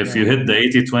 If you hit the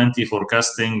 80-20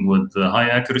 forecasting with high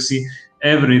accuracy,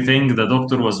 everything the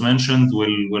doctor was mentioned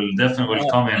will definitely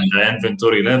come in. The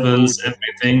inventory levels,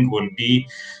 everything will be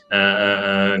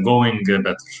going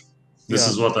better. This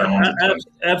is what I wanted to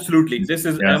absolutely. This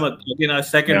is Ahmed. Again, I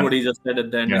second what he just said at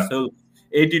the end. So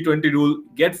 80-20 rule,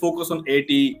 get focused on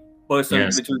 80%,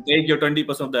 which will take your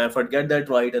 20% of the effort. Get that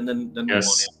right, and then move on.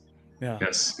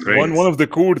 Yes, great. One of the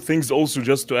core things also,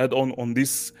 just to add on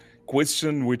this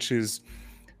question, which is,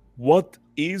 what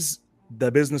is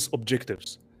the business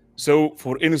objectives? So,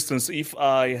 for instance, if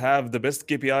I have the best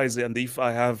KPIs and if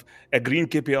I have a green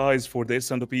KPIs for the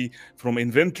S&OP from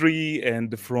inventory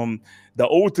and from the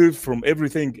OTIF, from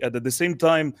everything, and at the same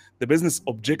time, the business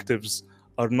objectives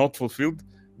are not fulfilled,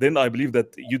 then I believe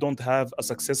that you don't have a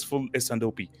successful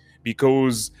S&OP,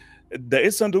 because the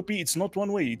S&OP, it's not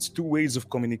one way, it's two ways of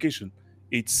communication.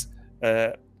 It's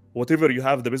whatever you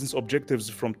have the business objectives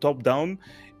from top down,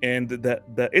 and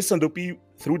the S&OP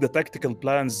through the tactical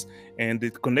plans, and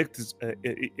it connects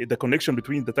the connection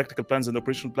between the tactical plans and the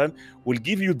operational plan will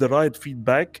give you the right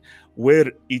feedback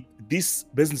where this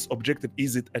business objective,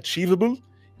 is it achievable,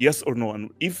 yes or no, and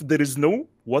if there is no,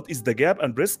 what is the gap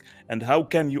and risk, and how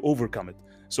can you overcome it?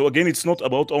 So again, it's not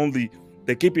about only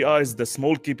the KPIs, the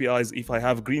small KPIs. If I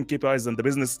have green KPIs and the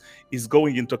business is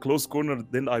going into a close corner,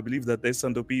 then I believe that the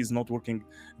S&OP is not working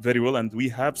very well, and we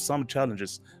have some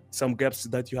challenges, some gaps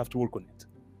that you have to work on it.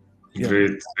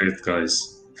 Great,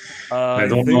 guys. I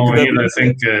don't know, I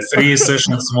think 3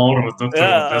 sessions more with Dr.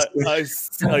 I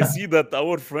see that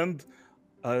our friend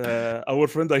I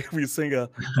will saying, I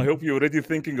hope you're already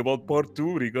thinking about part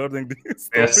 2 regarding this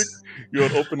topic. Yes.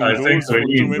 You're opening I doors. think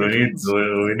we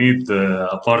need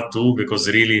a part 2, because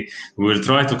really we will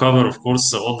try to cover, of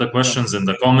course, all the questions in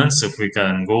the comments if we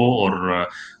can go,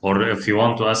 or if you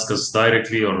want to ask us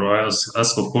directly, or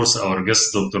ask of course our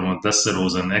guest Dr. Mudassir,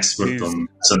 who's an expert on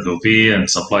S&OP and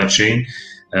supply chain.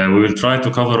 We will try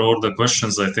to cover all the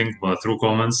questions, I think, through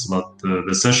comments, but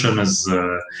the session is,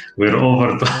 we're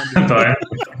over time.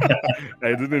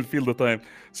 I didn't feel the time.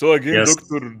 So again, Yes.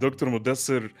 Dr.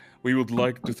 Mudassir, we would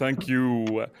like to thank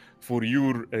you for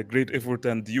your great effort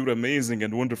and your amazing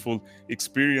and wonderful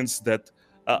experience that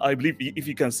I believe, if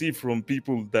you can see from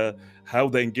people how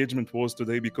the engagement was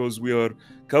today, because we are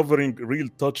covering real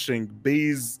touching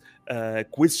base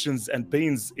questions and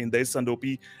pains in the S&OP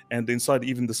and inside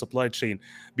even the supply chain.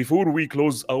 Before we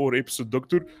close our episode,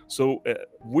 Doctor, so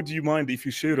would you mind if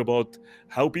you share about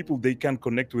how people they can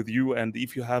connect with you, and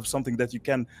if you have something that you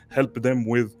can help them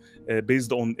with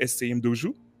based on SCM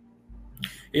Dojo?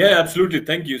 Yeah, absolutely.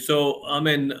 Thank you. So, I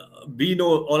mean,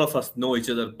 all of us know each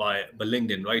other by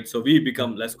LinkedIn, right? So we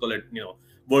become, let's call it,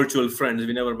 virtual friends.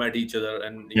 We never met each other,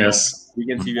 and Yes. we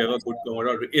can see we have a good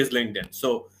camaraderie is LinkedIn.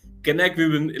 So connect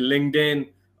with LinkedIn.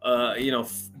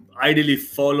 Ideally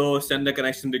follow, send a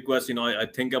connection request. I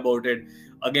think about it.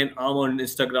 Again, I'm on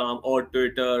Instagram or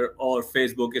Twitter or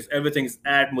Facebook. Everything's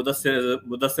at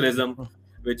Mudassirism,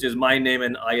 which is my name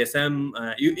and ISM.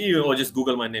 Or just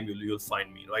Google my name, you'll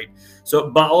find me, right? So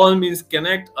by all means,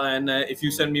 connect. And if you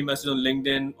send me a message on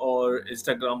LinkedIn or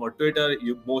Instagram or Twitter,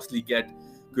 you mostly get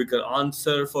quicker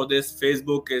answer for this.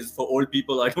 Facebook is for old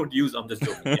people. I don't use. I'm just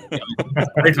joking. I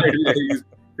use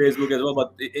Facebook as well,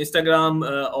 but Instagram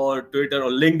or Twitter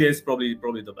or LinkedIn is probably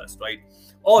the best, right?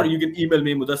 Or you can email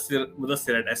me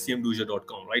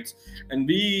mudassir@scmdojo.com, right? And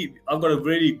I've got a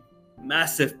very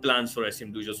massive plans for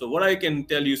SCM Dojo. So what I can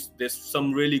tell you is there's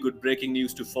some really good breaking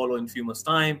news to follow in a few months'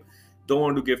 time. Don't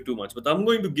want to give too much, but I'm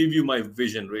going to give you my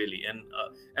vision, really. And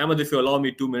Ahmed, if you allow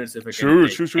me 2 minutes, if I can.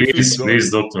 Sure.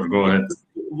 Please, Doctor, go ahead.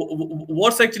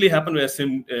 What's actually happened with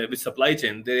SCM, with supply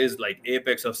chain? There is like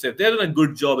Apex or SIF. They're doing a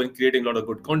good job in creating a lot of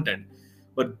good content,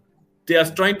 but they are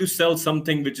trying to sell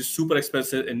something which is super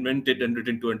expensive, invented and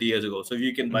written 20 years ago. So if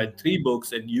you can buy 3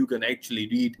 books and you can actually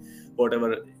read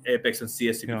whatever Apex and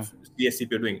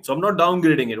CSCP are doing. So I'm not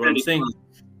downgrading it. What I'm saying is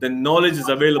the knowledge is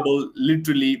available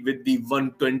literally with the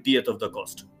 1/20th of the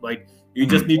cost, right? You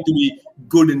just need to be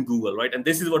good in Google, right? And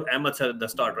this is what Ahmed said at the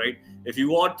start, right? If you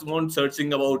want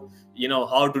searching about,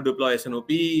 how to deploy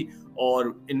SNOP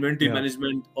or inventory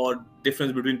management or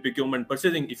difference between procurement and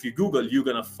purchasing, if you Google, you're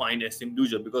going to find SCM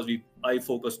Dojo, because I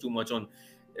focus too much on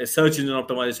search engine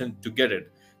optimization to get it.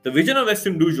 The vision of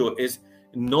SCM Dojo is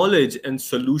knowledge and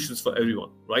solutions for everyone,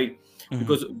 right?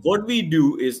 Because what we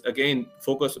do is, again,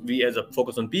 focus on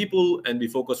people, and we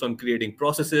focus on creating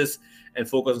processes and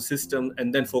focus on system,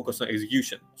 and then focus on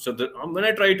execution. So when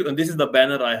I try to, and this is the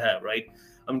banner I have, right?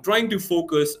 I'm trying to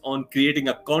focus on creating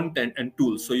a content and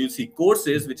tools. So you see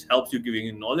courses, which helps you giving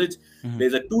you knowledge.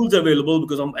 There's a tools available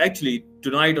because I'm actually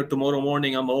tonight or tomorrow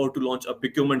morning, I'm about to launch a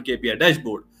procurement KPI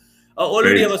dashboard. I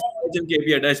already have a supply chain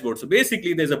KPI dashboard. So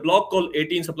basically there's a blog called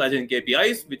 18 supply chain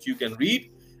KPIs, which you can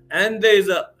read. And there is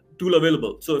a tool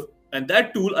available. And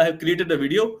that tool, I have created a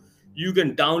video. You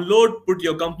can download, put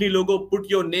your company logo, put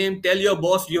your name, tell your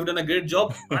boss you've done a great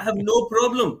job. I have no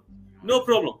problem. No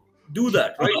problem. Do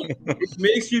that, right? It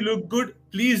makes you look good.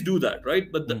 Please do that, right?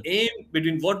 But the aim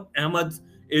between what Ahmed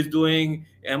is doing,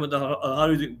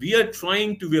 we are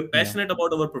trying to, we are passionate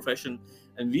about our profession,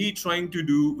 and we trying to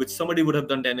do which somebody would have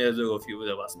done 10 years ago if you would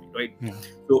have asked me, right?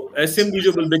 So SM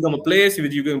Dojo will become a place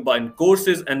which you can buy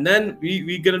courses, and then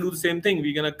we're gonna do the same thing.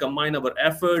 We're gonna combine our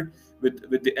effort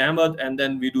with the Ahmed, and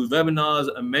then we do webinars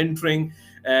and mentoring.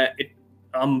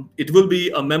 It will be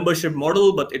a membership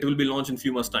model, but it will be launched in a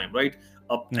few months' time, right?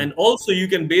 And also you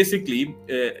can basically,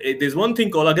 there's one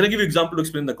thing called, I'm gonna give you an example to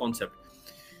explain the concept.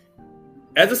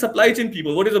 As a supply chain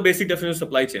people, what is the basic definition of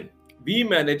supply chain? We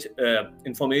manage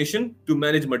information to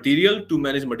manage material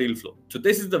flow. So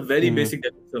this is the very basic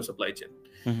definition of supply chain.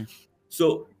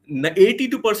 So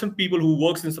 82% people who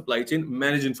works in supply chain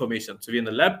manage information. So we're in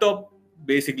the laptop,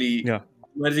 basically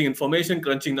managing information,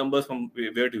 crunching numbers from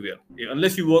where to where.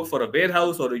 Unless you work for a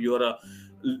warehouse or you're a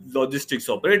logistics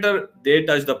operator, they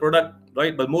touch the product,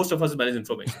 right? But most of us manage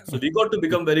information. So we got to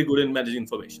become very good in managing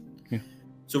information.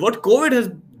 So what COVID has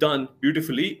done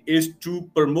beautifully is to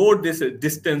promote this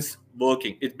distance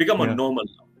working. It's become a normal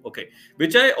now, okay?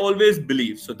 Which I always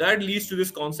believe. So that leads to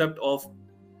this concept of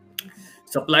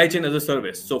supply chain as a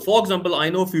service. So for example, I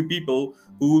know a few people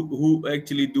who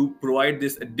actually do provide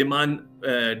this demand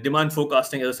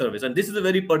forecasting as a service. And this is a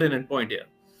very pertinent point here.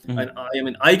 And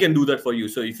I can do that for you.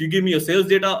 So if you give me your sales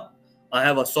data, I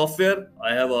have a software,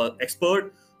 I have an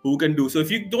expert who can do. So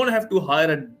if you don't have to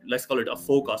hire let's call it a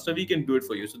forecaster, we can do it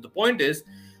for you. So the point is,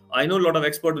 I know a lot of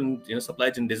expert in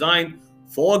supply chain design.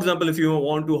 For example, if you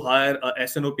want to hire a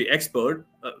SNOP expert,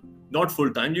 not full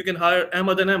time, you can hire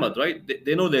Ahmed and Ahmed, right?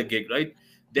 They know their gig, right?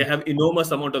 They have enormous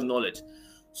amount of knowledge.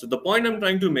 So the point I'm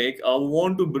trying to make, I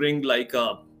want to bring like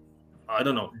a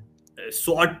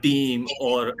SWAT team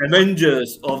or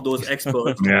Avengers of those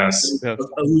experts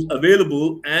who's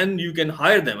available, and you can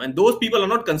hire them. And those people are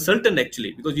not consultant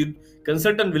actually, because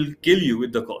consultant will kill you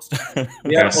with the cost.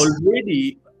 They are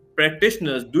already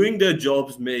practitioners doing their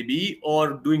jobs maybe,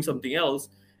 or doing something else,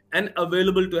 and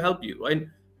available to help you. Right?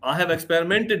 I have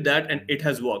experimented that and it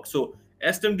has worked. So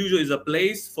SM Dojo is a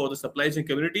place for the supply chain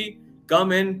community.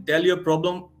 Come in, tell your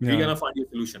problem, we're gonna find you a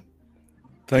solution.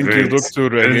 Thank you,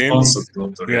 Doctor. Again.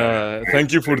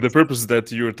 Thank you for the purpose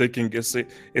that you're taking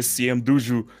SCM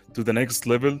Dojo to the next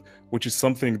level, which is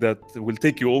something that will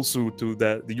take you also to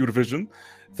your vision.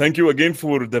 Thank you again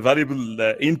for the valuable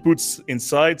inputs,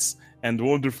 insights, and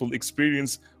wonderful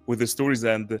experience with the stories.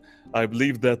 And I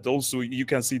believe that also you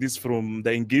can see this from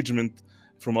the engagement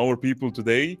from our people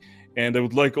today. And I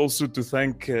would like also to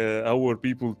thank our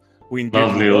people who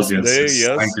engaged with us today.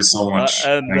 Yes. Thank you so much.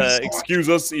 Excuse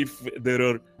us if there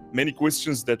are many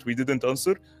questions that we didn't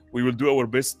answer. We will do our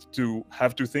best to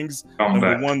have two things.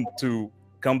 Number one, to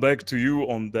come back to you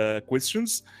on the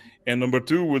questions. And number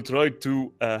two, we'll try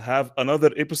to have another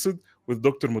episode with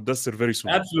Dr. Mudassir very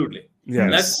soon. Absolutely.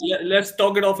 Yes. Let's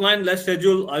talk it offline. Let's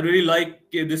schedule. I really like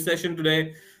this session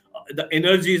today. The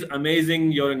energy is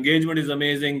amazing. Your engagement is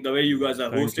amazing. The way you guys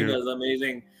are hosting is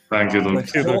amazing. Thank you,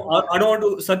 Doctor. I don't want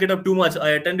to suck it up too much.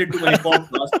 I attended too many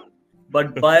podcasts,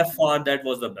 but by far that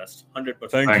was the best. 100%.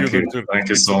 Thank you, Doctor. Thank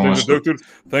you so much, Doctor.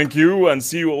 Thank you, and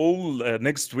see you all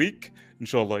next week.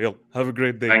 Inshallah. Have a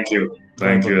great day. Thank you.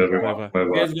 Thank you, everyone.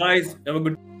 Bye-bye. Yes, guys. Have a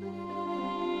good.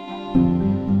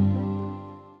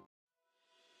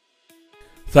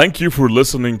 Thank you for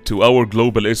listening to our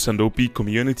Global S&OP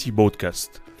Community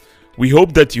podcast. We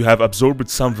hope that you have absorbed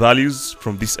some values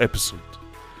from this episode.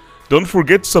 Don't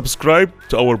forget to subscribe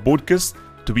to our podcast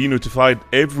to be notified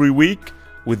every week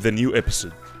with the new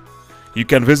episode. You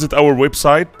can visit our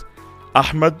website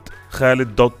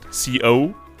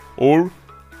ahmedkhaled.co or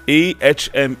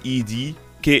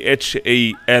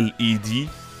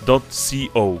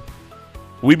ahmedkhaled.co.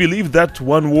 We believe that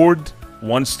one word,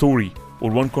 one story,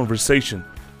 or one conversation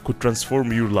could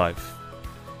transform your life.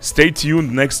 Stay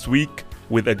tuned next week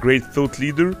with a great thought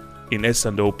leader in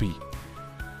S&OP.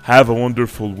 Have a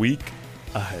wonderful week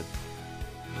ahead.